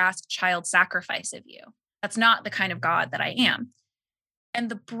would never ask child sacrifice of you. That's not the kind of God that I am. And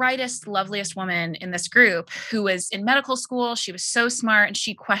the brightest, loveliest woman in this group who was in medical school, she was so smart and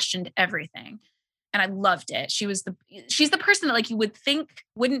she questioned everything. And I loved it. She's the person that like you would think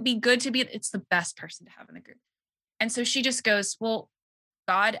wouldn't be good to be, it's the best person to have in the group. And so she just goes, well,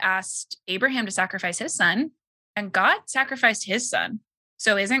 God asked Abraham to sacrifice his son, and God sacrificed his son.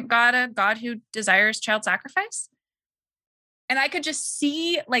 So isn't God a God who desires child sacrifice? And I could just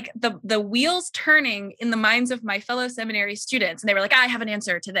see like the wheels turning in the minds of my fellow seminary students. And they were like, I have an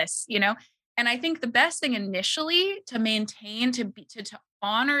answer to this, you know? And I think the best thing initially to maintain, to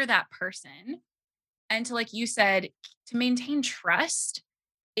honor that person and to, like you said, to maintain trust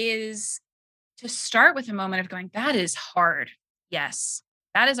is to start with a moment of going, that is hard. Yes,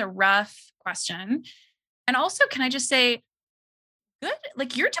 that is a rough question. And also, can I just say, good,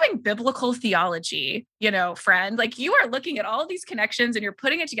 like you're doing biblical theology, friend. Like you are looking at all of these connections and you're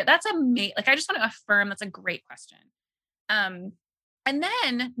putting it together. That's amazing. Like I just want to affirm that's a great question. Um, and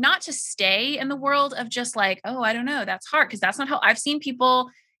then not to stay in the world of just like, oh, I don't know, that's hard. Cause that's not how I've seen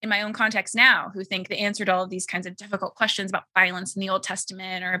people in my own context now who think the answer to all of these kinds of difficult questions about violence in the Old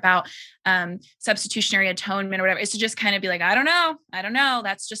Testament or about substitutionary atonement or whatever is to just kind of be like, I don't know.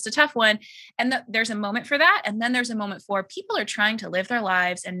 That's just a tough one. And there's a moment for that. And then there's a moment for people are trying to live their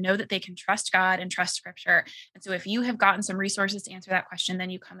lives and know that they can trust God and trust scripture. And so if you have gotten some resources to answer that question, then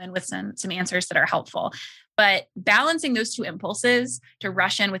you come in with some answers that are helpful. But balancing those two impulses to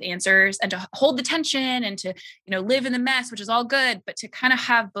rush in with answers and to hold the tension and to, live in the mess, which is all good, but to kind of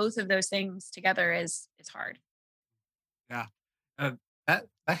have both of those things together is hard. Yeah. That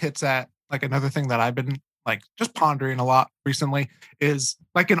hits at like another thing that I've been like just pondering a lot recently is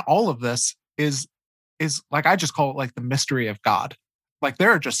like in all of this is like I just call it like the mystery of God. Like there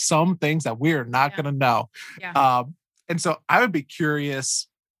are just some things that we're not Yeah. going to know. Yeah. And so I would be curious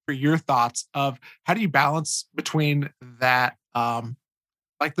for your thoughts of how do you balance between that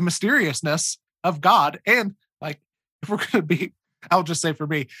like the mysteriousness of God and like if we're going to be I'll just say for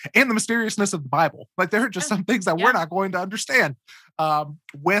me and the mysteriousness of the Bible. Like there are just Yeah. some things that we're not going to understand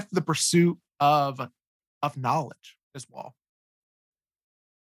with the pursuit of knowledge as well.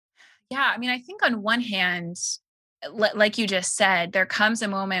 Yeah. I mean, I think on one hand, like you just said, there comes a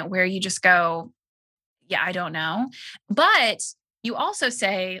moment where you just go, yeah, I don't know. But you also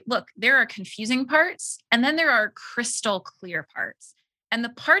say, look, there are confusing parts and then there are crystal clear parts. And the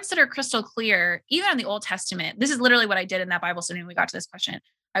parts that are crystal clear, even in the Old Testament, this is literally what I did in that Bible study when we got to this question.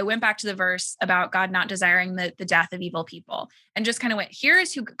 I went back to the verse about God not desiring the death of evil people and just kind of went, here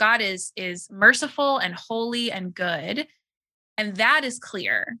is who God is merciful and holy and good. And that is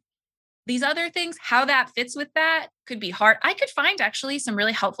clear. These other things, how that fits with that could be hard. I could find actually some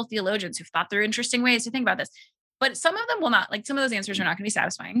really helpful theologians who've thought through interesting ways to think about this, but some of them will not, like some of those answers are not going to be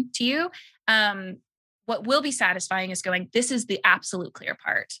satisfying to you. What will be satisfying is going, this is the absolute clear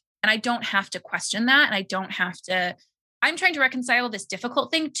part. And I don't have to question that. And I don't have to, I'm trying to reconcile this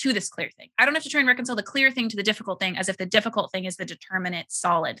difficult thing to this clear thing. I don't have to try and reconcile the clear thing to the difficult thing as if the difficult thing is the determinate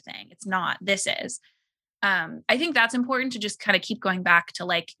solid thing. It's not, this is. I think that's important to just kind of keep going back to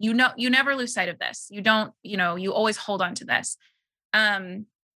like, you never lose sight of this. You don't, you always hold on to this. And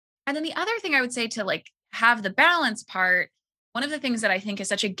then the other thing I would say to like have the balance part, one of the things that I think is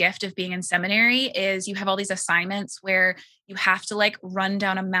such a gift of being in seminary is you have all these assignments where you have to like run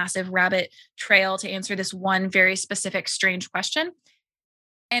down a massive rabbit trail to answer this one very specific, strange question.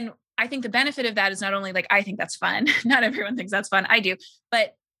 And I think the benefit of that is not only like, I think that's fun. Not everyone thinks that's fun. I do,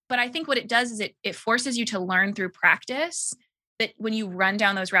 but I think what it does is it forces you to learn through practice that when you run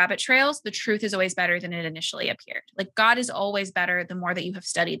down those rabbit trails, the truth is always better than it initially appeared. Like God is always better the more that you have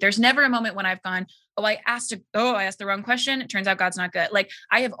studied. There's never a moment when I've gone, I asked the wrong question. It turns out God's not good. Like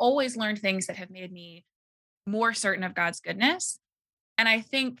I have always learned things that have made me more certain of God's goodness. And I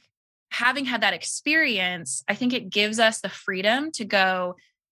think having had that experience, I think it gives us the freedom to go,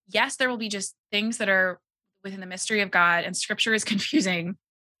 yes, there will be just things that are within the mystery of God and scripture is confusing.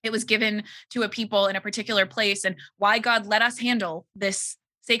 It was given to a people in a particular place and why God let us handle this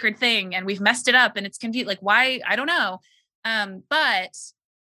sacred thing and we've messed it up and it's confused. Like why, I don't know. But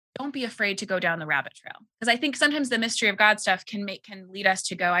don't be afraid to go down the rabbit trail. Because I think sometimes the mystery of God stuff can lead us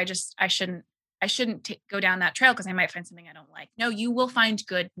to go, I shouldn't go down that trail because I might find something I don't like. No, you will find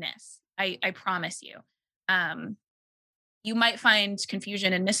goodness. I promise you. You might find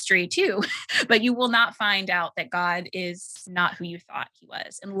confusion and mystery too, but you will not find out that God is not who you thought he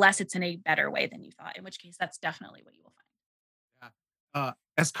was, unless it's in a better way than you thought, in which case that's definitely what you will find. Yeah.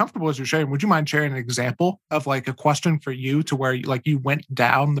 As comfortable as you're sharing, would you mind sharing an example of like a question for you to where you went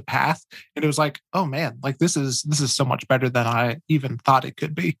down the path and it was like, oh man, like this is so much better than I even thought it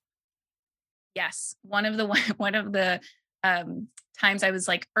could be. Yes. One of the times I was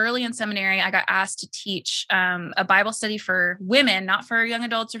like early in seminary, I got asked to teach a Bible study for women, not for young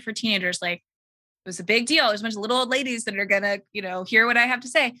adults or for teenagers. Like it was a big deal. There's a bunch of little old ladies that are going to, hear what I have to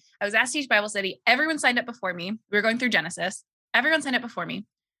say. I was asked to teach Bible study. Everyone signed up before me. We were going through Genesis. everyone signed up before me.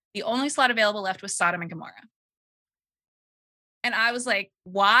 The only slot available left was Sodom and Gomorrah. And I was like,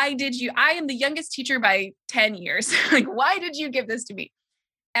 why did you? I am the youngest teacher by 10 years. Like, why did you give this to me?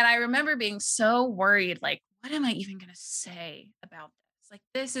 And I remember being so worried, like, what am I even going to say about this? Like,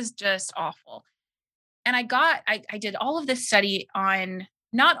 this is just awful. And I did all of this study on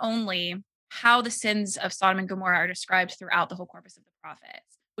not only how the sins of Sodom and Gomorrah are described throughout the whole corpus of the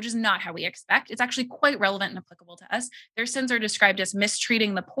prophets, which is not how we expect. It's actually quite relevant and applicable to us. Their sins are described as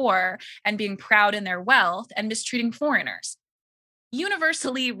mistreating the poor and being proud in their wealth and mistreating foreigners.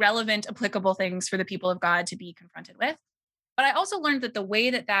 Universally relevant, applicable things for the people of God to be confronted with. But I also learned that the way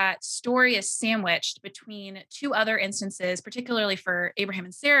that that story is sandwiched between two other instances, particularly for Abraham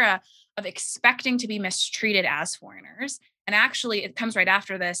and Sarah, of expecting to be mistreated as foreigners. And actually, it comes right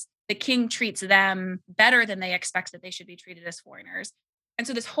after this. The king treats them better than they expect that they should be treated as foreigners. And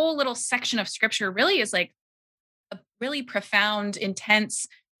so this whole little section of scripture really is like a really profound, intense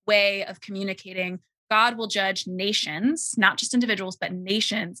way of communicating God will judge nations, not just individuals, but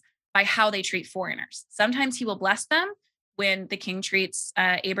nations by how they treat foreigners. Sometimes he will bless them when the king treats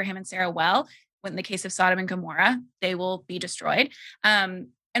Abraham and Sarah well. When in the case of Sodom and Gomorrah, they will be destroyed. And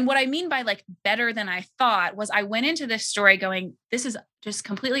what I mean by like better than I thought was I went into this story going, this is just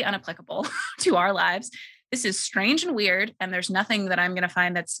completely unapplicable to our lives. This is strange and weird. And there's nothing that I'm going to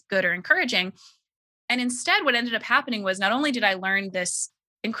find that's good or encouraging. And instead, what ended up happening was not only did I learn this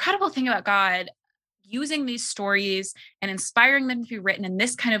incredible thing about God using these stories and inspiring them to be written in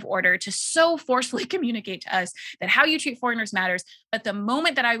this kind of order to so forcefully communicate to us that how you treat foreigners matters. But the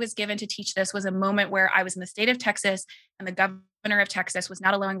moment that I was given to teach this was a moment where I was in the state of Texas and the governor of Texas was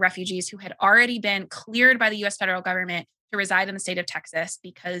not allowing refugees who had already been cleared by the US federal government to reside in the state of Texas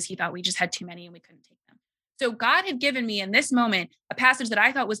because he thought we just had too many and we couldn't take them. So God had given me in this moment a passage that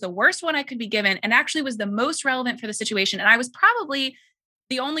I thought was the worst one I could be given and actually was the most relevant for the situation. And I was probably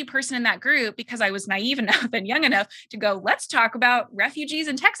the only person in that group, because I was naive enough and young enough to go, let's talk about refugees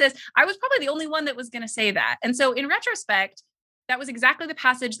in Texas. I was probably the only one that was going to say that. And so in retrospect, that was exactly the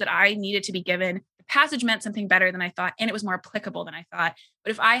passage that I needed to be given. The passage meant something better than I thought, and it was more applicable than I thought.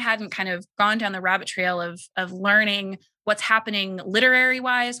 But if I hadn't kind of gone down the rabbit trail of learning what's happening literary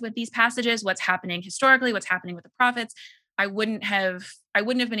wise with these passages, what's happening historically, what's happening with the prophets, I wouldn't have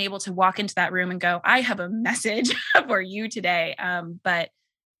been able to walk into that room and go, I have a message for you today. But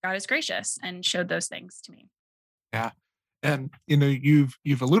God is gracious and showed those things to me. Yeah. And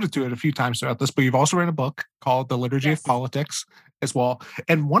you've alluded to it a few times throughout this, but you've also written a book called The Liturgy of Yes. Politics as well.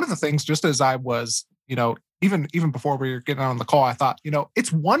 And one of the things, just as I was, even before we were getting on the call, I thought,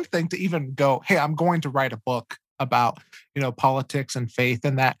 it's one thing to even go, hey, I'm going to write a book about, politics and faith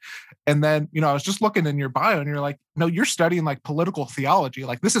and that. And then, I was just looking in your bio and you're like, no, you're studying like political theology.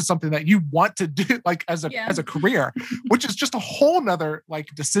 Like this is something that you want to do like as a career, which is just a whole nother like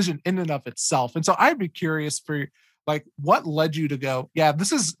decision in and of itself. And so I'd be curious for like what led you to go, yeah,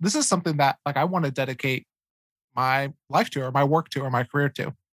 this is something that like I want to dedicate my life to or my work to or my career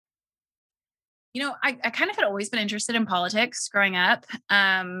to. I kind of had always been interested in politics growing up.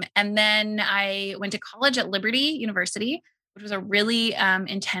 And then I went to college at Liberty University, which was a really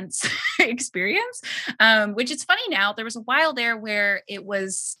intense experience, which is funny now. There was a while there where it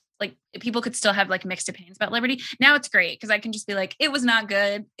was like people could still have like mixed opinions about Liberty. Now it's great because I can just be like, it was not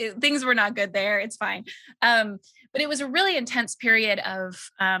good. Things were not good there. It's fine. But it was a really intense period of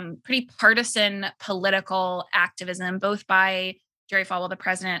pretty partisan political activism, both by Jerry Falwell, the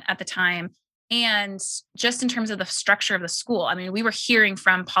president at the time, and just in terms of the structure of the school. I mean, we were hearing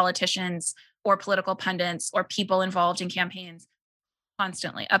from politicians or political pundits or people involved in campaigns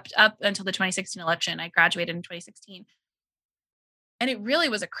constantly up until the 2016 election. I graduated in 2016. And it really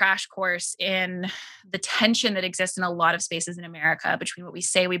was a crash course in the tension that exists in a lot of spaces in America between what we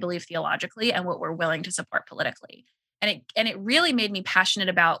say we believe theologically and what we're willing to support politically. And it really made me passionate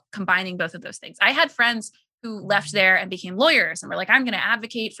about combining both of those things. I had friends who left there and became lawyers and were like, I'm going to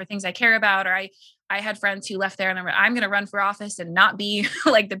advocate for things I care about. Or I had friends who left there and I'm going to run for office and not be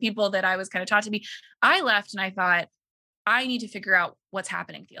like the people that I was kind of taught to be. I left and I thought, I need to figure out what's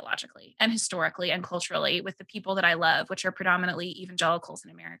happening theologically and historically and culturally with the people that I love, which are predominantly evangelicals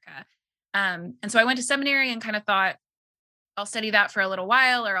in America. And so I went to seminary and kind of thought, I'll study that for a little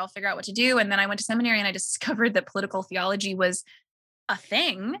while or I'll figure out what to do. And then I went to seminary and I discovered that political theology was a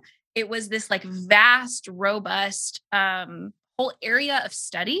thing. It was this like vast, robust whole area of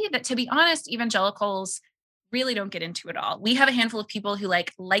study that, to be honest, evangelicals really don't get into at all. We have a handful of people who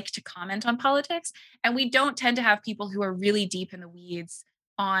like to comment on politics, and we don't tend to have people who are really deep in the weeds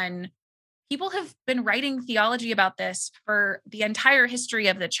on. People have been writing theology about this for the entire history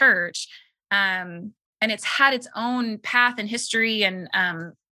of the church. and it's had its own path and history and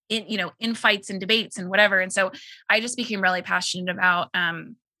in fights and debates and whatever. And so I just became really passionate about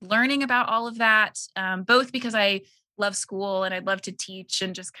learning about all of that, both because I love school and I'd love to teach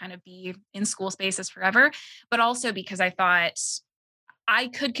and just kind of be in school spaces forever, but also because I thought I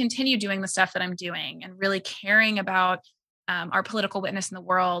could continue doing the stuff that I'm doing and really caring about our political witness in the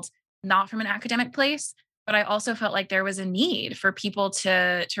world, not from an academic place. But I also felt like there was a need for people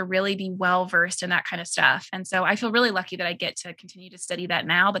to really be well versed in that kind of stuff. And so I feel really lucky that I get to continue to study that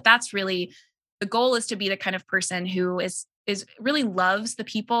now. But that's really the goal, is to be the kind of person who is really loves the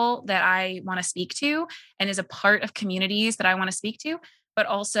people that I want to speak to and is a part of communities that I want to speak to, but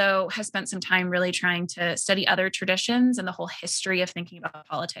also has spent some time really trying to study other traditions and the whole history of thinking about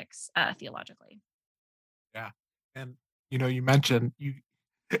politics theologically. Yeah. And you mentioned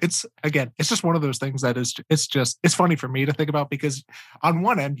it's again, it's just one of those things that it's funny for me to think about, because on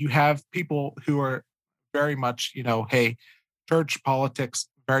one end you have people who are very much, hey, church politics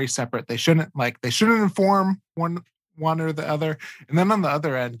very separate. They shouldn't inform one or the other. And then on the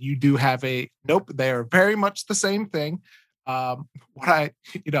other end, you do have a nope, they are very much the same thing. What I,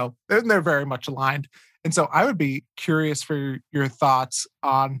 they're very much aligned. And so I would be curious for your thoughts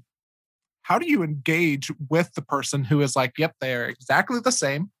on how do you engage with the person who is like, yep, they are exactly the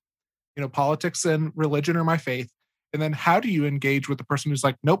same. Politics and religion are my faith. And then how do you engage with the person who's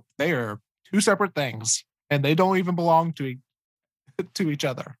like, nope, they are two separate things and they don't even belong to each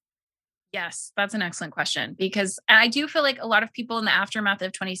other? Yes, that's an excellent question, because I do feel like a lot of people in the aftermath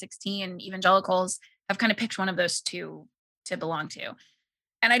of 2016, evangelicals, have kind of picked one of those two to belong to.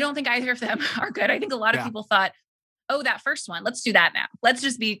 And I don't think either of them are good. I think a lot of Yeah. people thought, oh, that first one, let's do that now. Let's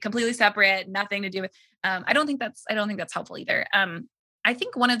just be completely separate, nothing to do with. I don't think that's helpful either. I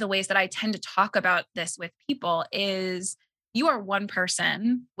think one of the ways that I tend to talk about this with people is, you are one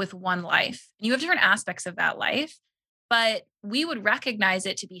person with one life, and you have different aspects of that life, but we would recognize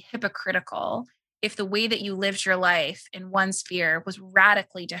it to be hypocritical if the way that you lived your life in one sphere was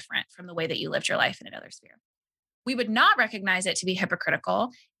radically different from the way that you lived your life in another sphere. We would not recognize it to be hypocritical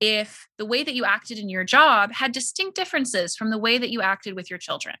if the way that you acted in your job had distinct differences from the way that you acted with your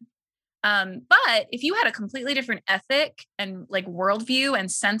children. But if you had a completely different ethic and like worldview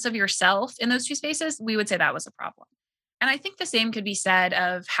and sense of yourself in those two spaces, we would say that was a problem. And I think the same could be said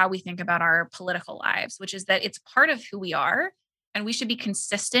of how we think about our political lives, which is that it's part of who we are. And we should be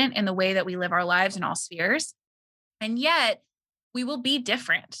consistent in the way that we live our lives in all spheres. And yet, we will be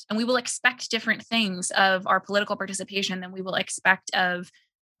different and we will expect different things of our political participation than we will expect of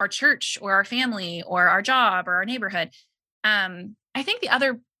our church or our family or our job or our neighborhood. I think the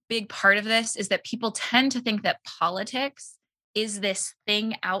other big part of this is that people tend to think that politics is this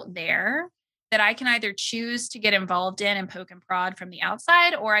thing out there that I can either choose to get involved in and poke and prod from the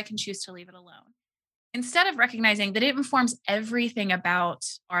outside, or I can choose to leave it alone, instead of recognizing that it informs everything about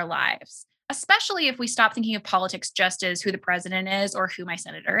our lives, especially if we stop thinking of politics just as who the president is or who my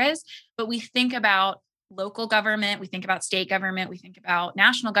senator is, but we think about local government, we think about state government, we think about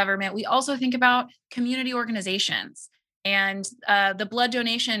national government, we also think about community organizations and the blood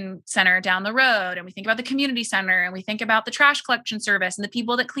donation center down the road, and we think about the community center, and we think about the trash collection service and the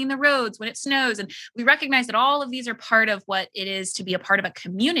people that clean the roads when it snows, and we recognize that all of these are part of what it is to be a part of a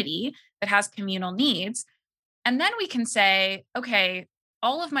community that has communal needs. And then we can say, okay,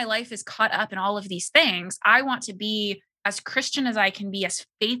 all of my life is caught up in all of these things. I want to be as Christian as I can be, as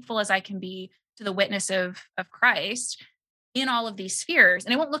faithful as I can be to the witness of Christ in all of these spheres.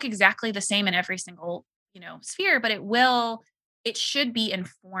 And it won't look exactly the same in every single, sphere, but it should be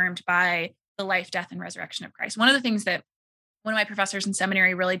informed by the life, death, and resurrection of Christ. One of the things that one of my professors in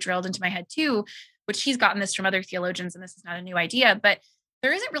seminary really drilled into my head too, which he's gotten this from other theologians, and this is not a new idea, but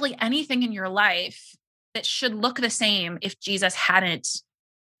there isn't really anything in your life that should look the same if Jesus hadn't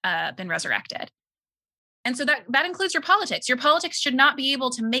been resurrected. And so that includes your politics. Your politics should not be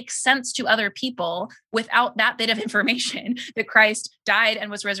able to make sense to other people without that bit of information that Christ died and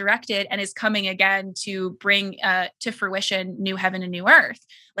was resurrected and is coming again to bring to fruition new heaven and new earth.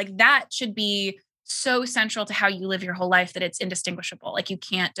 Like, that should be so central to how you live your whole life that it's indistinguishable. Like, you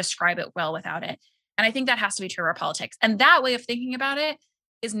can't describe it well without it. And I think that has to be true of our politics. And that way of thinking about it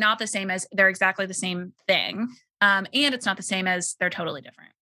is not the same as they're exactly the same thing. And it's not the same as they're totally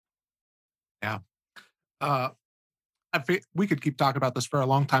different. Yeah. Uh, we could keep talking about this for a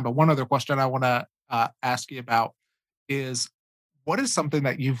long time, but one other question I want to ask you about is, what is something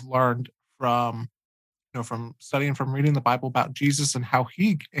that you've learned from studying, from reading the Bible about Jesus and how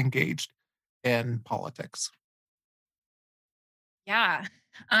he engaged in politics? Yeah.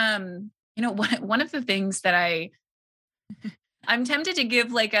 One of the things that I'm tempted to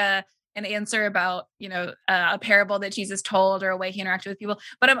give like an answer about, a parable that Jesus told or a way he interacted with people.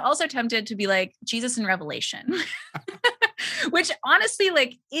 But I'm also tempted to be like Jesus in Revelation, which honestly,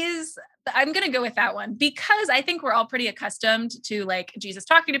 I'm going to go with that one because I think we're all pretty accustomed to like Jesus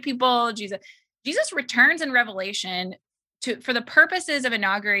talking to people. Jesus returns in Revelation for the purposes of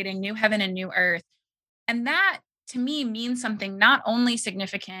inaugurating new heaven and new earth. And that to me means something not only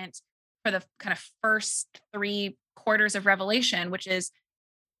significant for the kind of first 3 quarters of Revelation, which is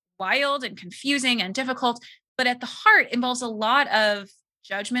wild and confusing and difficult, but at the heart involves a lot of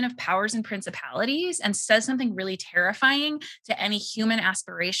judgment of powers and principalities and says something really terrifying to any human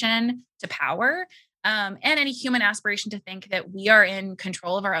aspiration to power, and any human aspiration to think that we are in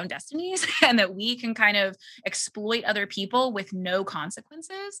control of our own destinies and that we can kind of exploit other people with no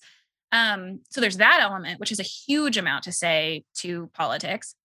consequences. So there's that element, which is a huge amount to say to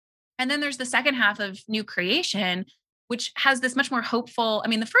politics. And then there's the second half of new creation, which has this much more hopeful. I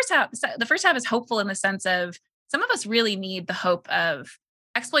mean, the first half is hopeful in the sense of some of us really need the hope of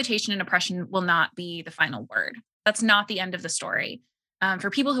exploitation and oppression will not be the final word. That's not the end of the story.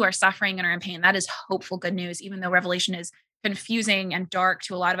 For people who are suffering and are in pain, that is hopeful good news, even though Revelation is confusing and dark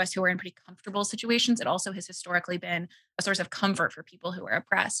to a lot of us who are in pretty comfortable situations. It also has historically been a source of comfort for people who are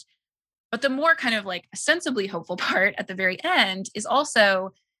oppressed. But the more kind of like sensibly hopeful part at the very end is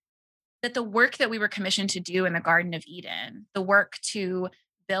also that the work that we were commissioned to do in the Garden of Eden, the work to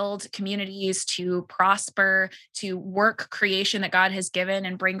build communities, to prosper, to work creation that God has given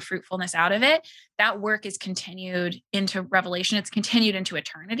and bring fruitfulness out of it, that work is continued into Revelation. It's continued into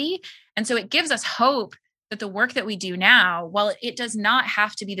eternity. And so it gives us hope that the work that we do now, while it does not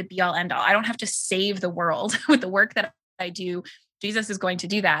have to be the be all end all, I don't have to save the world with the work that I do. Jesus is going to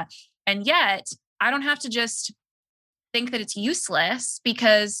do that. And yet I don't have to just think that it's useless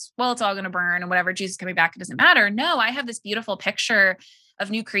because, well, it's all going to burn and whatever, Jesus is coming back, it doesn't matter. No, I have this beautiful picture of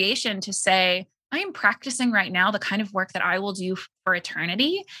new creation to say, I am practicing right now the kind of work that I will do for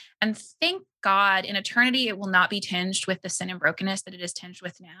eternity. And thank God in eternity, it will not be tinged with the sin and brokenness that it is tinged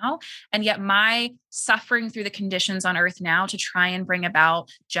with now. And yet my suffering through the conditions on earth now to try and bring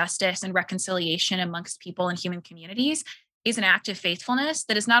about justice and reconciliation amongst people and human communities is an act of faithfulness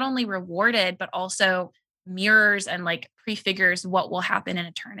that is not only rewarded, but also mirrors and like prefigures what will happen in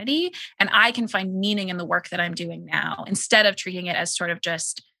eternity. And I can find meaning in the work that I'm doing now instead of treating it as sort of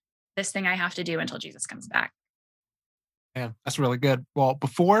just this thing I have to do until Jesus comes back. Yeah, that's really good. Well,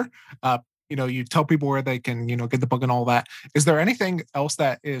 before you tell people where they can, get the book and all that, is there anything else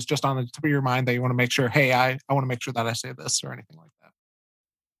that is just on the tip of your mind that you want to make sure, hey, I want to make sure that I say this or anything like that?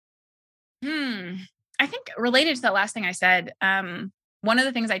 I think related to that last thing I said, one of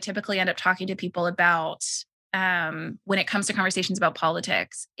the things I typically end up talking to people about when it comes to conversations about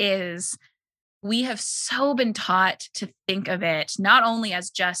politics is we have so been taught to think of it not only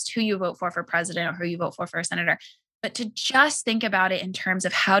as just who you vote for president or who you vote for a senator, but to just think about it in terms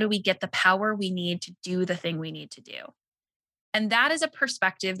of how do we get the power we need to do the thing we need to do. And that is a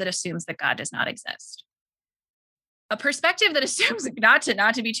perspective that assumes that God does not exist. A perspective that assumes not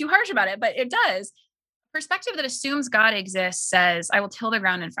to be too harsh about it, but it does. Perspective that assumes God exists says, I will till the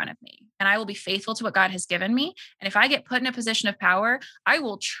ground in front of me and I will be faithful to what God has given me. And if I get put in a position of power, I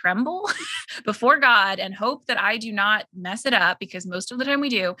will tremble before God and hope that I do not mess it up because most of the time we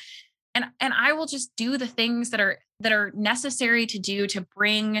do. And I will just do the things that are necessary to do to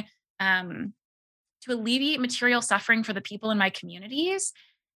bring, to alleviate material suffering for the people in my communities.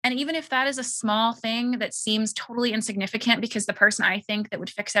 And even if that is a small thing that seems totally insignificant because the person I think that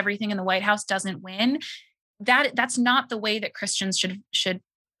would fix everything in the White House doesn't win, that's not the way that Christians should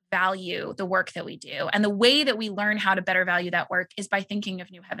value the work that we do. And the way that we learn how to better value that work is by thinking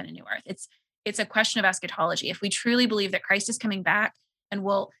of new heaven and new earth. It's a question of eschatology. If we truly believe that Christ is coming back and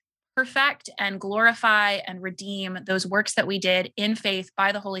will perfect and glorify and redeem those works that we did in faith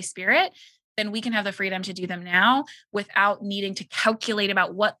by the Holy Spirit, then we can have the freedom to do them now without needing to calculate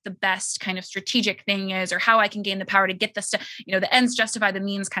about what the best kind of strategic thing is or how I can gain the power to get this, the ends justify the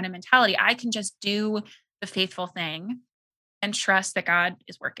means kind of mentality. I can just do the faithful thing and trust that God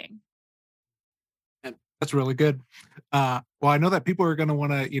is working. And that's really good. Well, I know that people are going to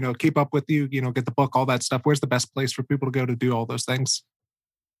want to, keep up with you, get the book, all that stuff. Where's the best place for people to go to do all those things?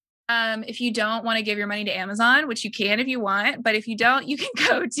 If you don't want to give your money to Amazon, which you can if you want, but if you don't, you can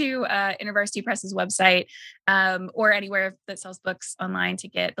go to InterVarsity Press's website or anywhere that sells books online to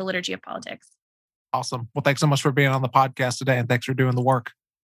get The Liturgy of Politics. Awesome. Well, thanks so much for being on the podcast today, and thanks for doing the work.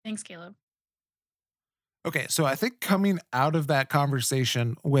 Thanks, Caleb. Okay, so I think coming out of that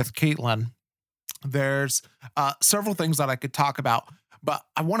conversation with Kaitlyn, there's several things that I could talk about, but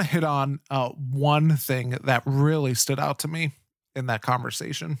I want to hit on one thing that really stood out to me in that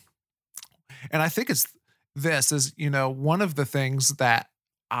conversation. And I think it's this is, one of the things that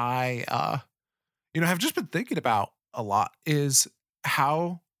I, have just been thinking about a lot is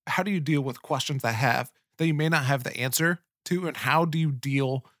how do you deal with questions that you may not have the answer to, and how do you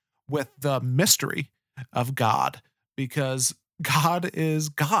deal with the mystery of God? Because God is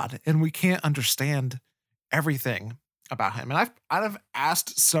God, and we can't understand everything about him. And I've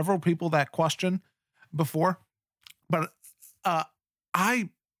asked several people that question before, but uh, I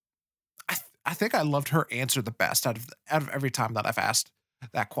I think I loved her answer the best out of every time that I've asked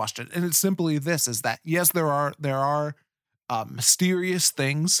that question. And it's simply this: is that yes, there are mysterious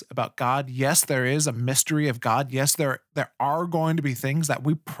things about God. Yes, there is a mystery of God. Yes, there are going to be things that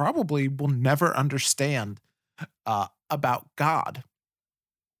we probably will never understand about God.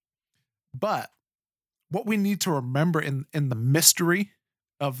 But what we need to remember in the mystery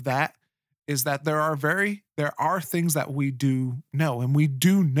of that is that there are things that we do know, and we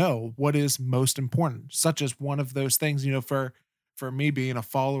do know what is most important, such as one of those things, for me being a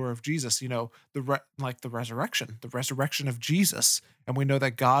follower of Jesus, the resurrection of Jesus. And we know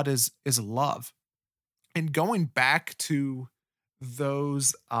that God is love. And going back to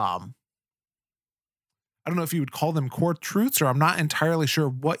those, I don't know if you would call them core truths, or I'm not entirely sure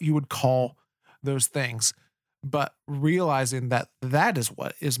what you would call those things, but realizing that that is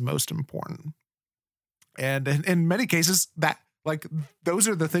what is most important. And in many cases, that, like, those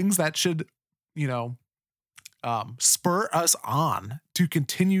are the things that should, spur us on to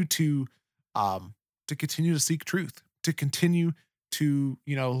continue to seek truth, to continue to,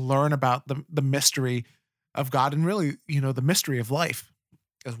 learn about the mystery of God, and really, the mystery of life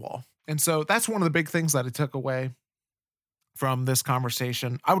as well. And so that's one of the big things that I took away from this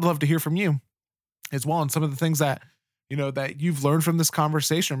conversation. I would love to hear from you as well, and some of the things that, that you've learned from this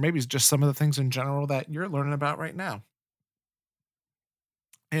conversation, or maybe it's just some of the things in general that you're learning about right now.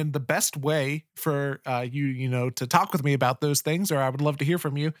 And the best way for you to talk with me about those things, or I would love to hear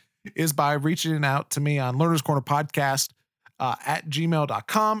from you, is by reaching out to me on Learner's Corner Podcast at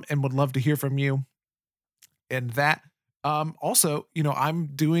gmail.com, and would love to hear from you. And that also, I'm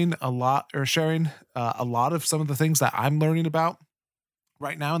doing a lot, or sharing a lot of some of the things that I'm learning about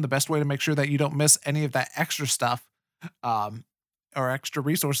right now. And the best way to make sure that you don't miss any of that extra stuff or extra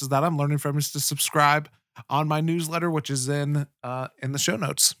resources that I'm learning from is to subscribe on my newsletter, which is in the show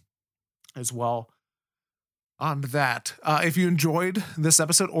notes as well. On that, if you enjoyed this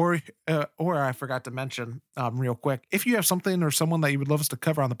episode, or I forgot to mention real quick, if you have something or someone that you would love us to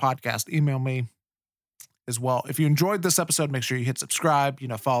cover on the podcast, email me as well. If you enjoyed this episode, make sure you hit subscribe,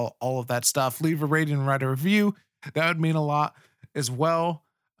 follow all of that stuff, leave a rating and write a review. That would mean a lot as well.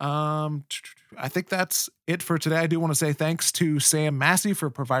 I think that's it for today. I do want to say thanks to Sam Massey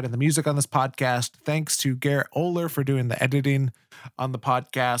for providing the music on this podcast. Thanks to Garrett Oler for doing the editing on the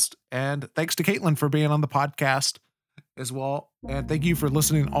podcast. And thanks to Kaitlyn for being on the podcast as well. And thank you for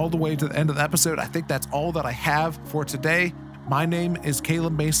listening all the way to the end of the episode. I think that's all that I have for today. My name is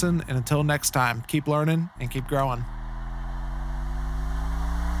Caleb Mason, and until next time, keep learning and keep growing.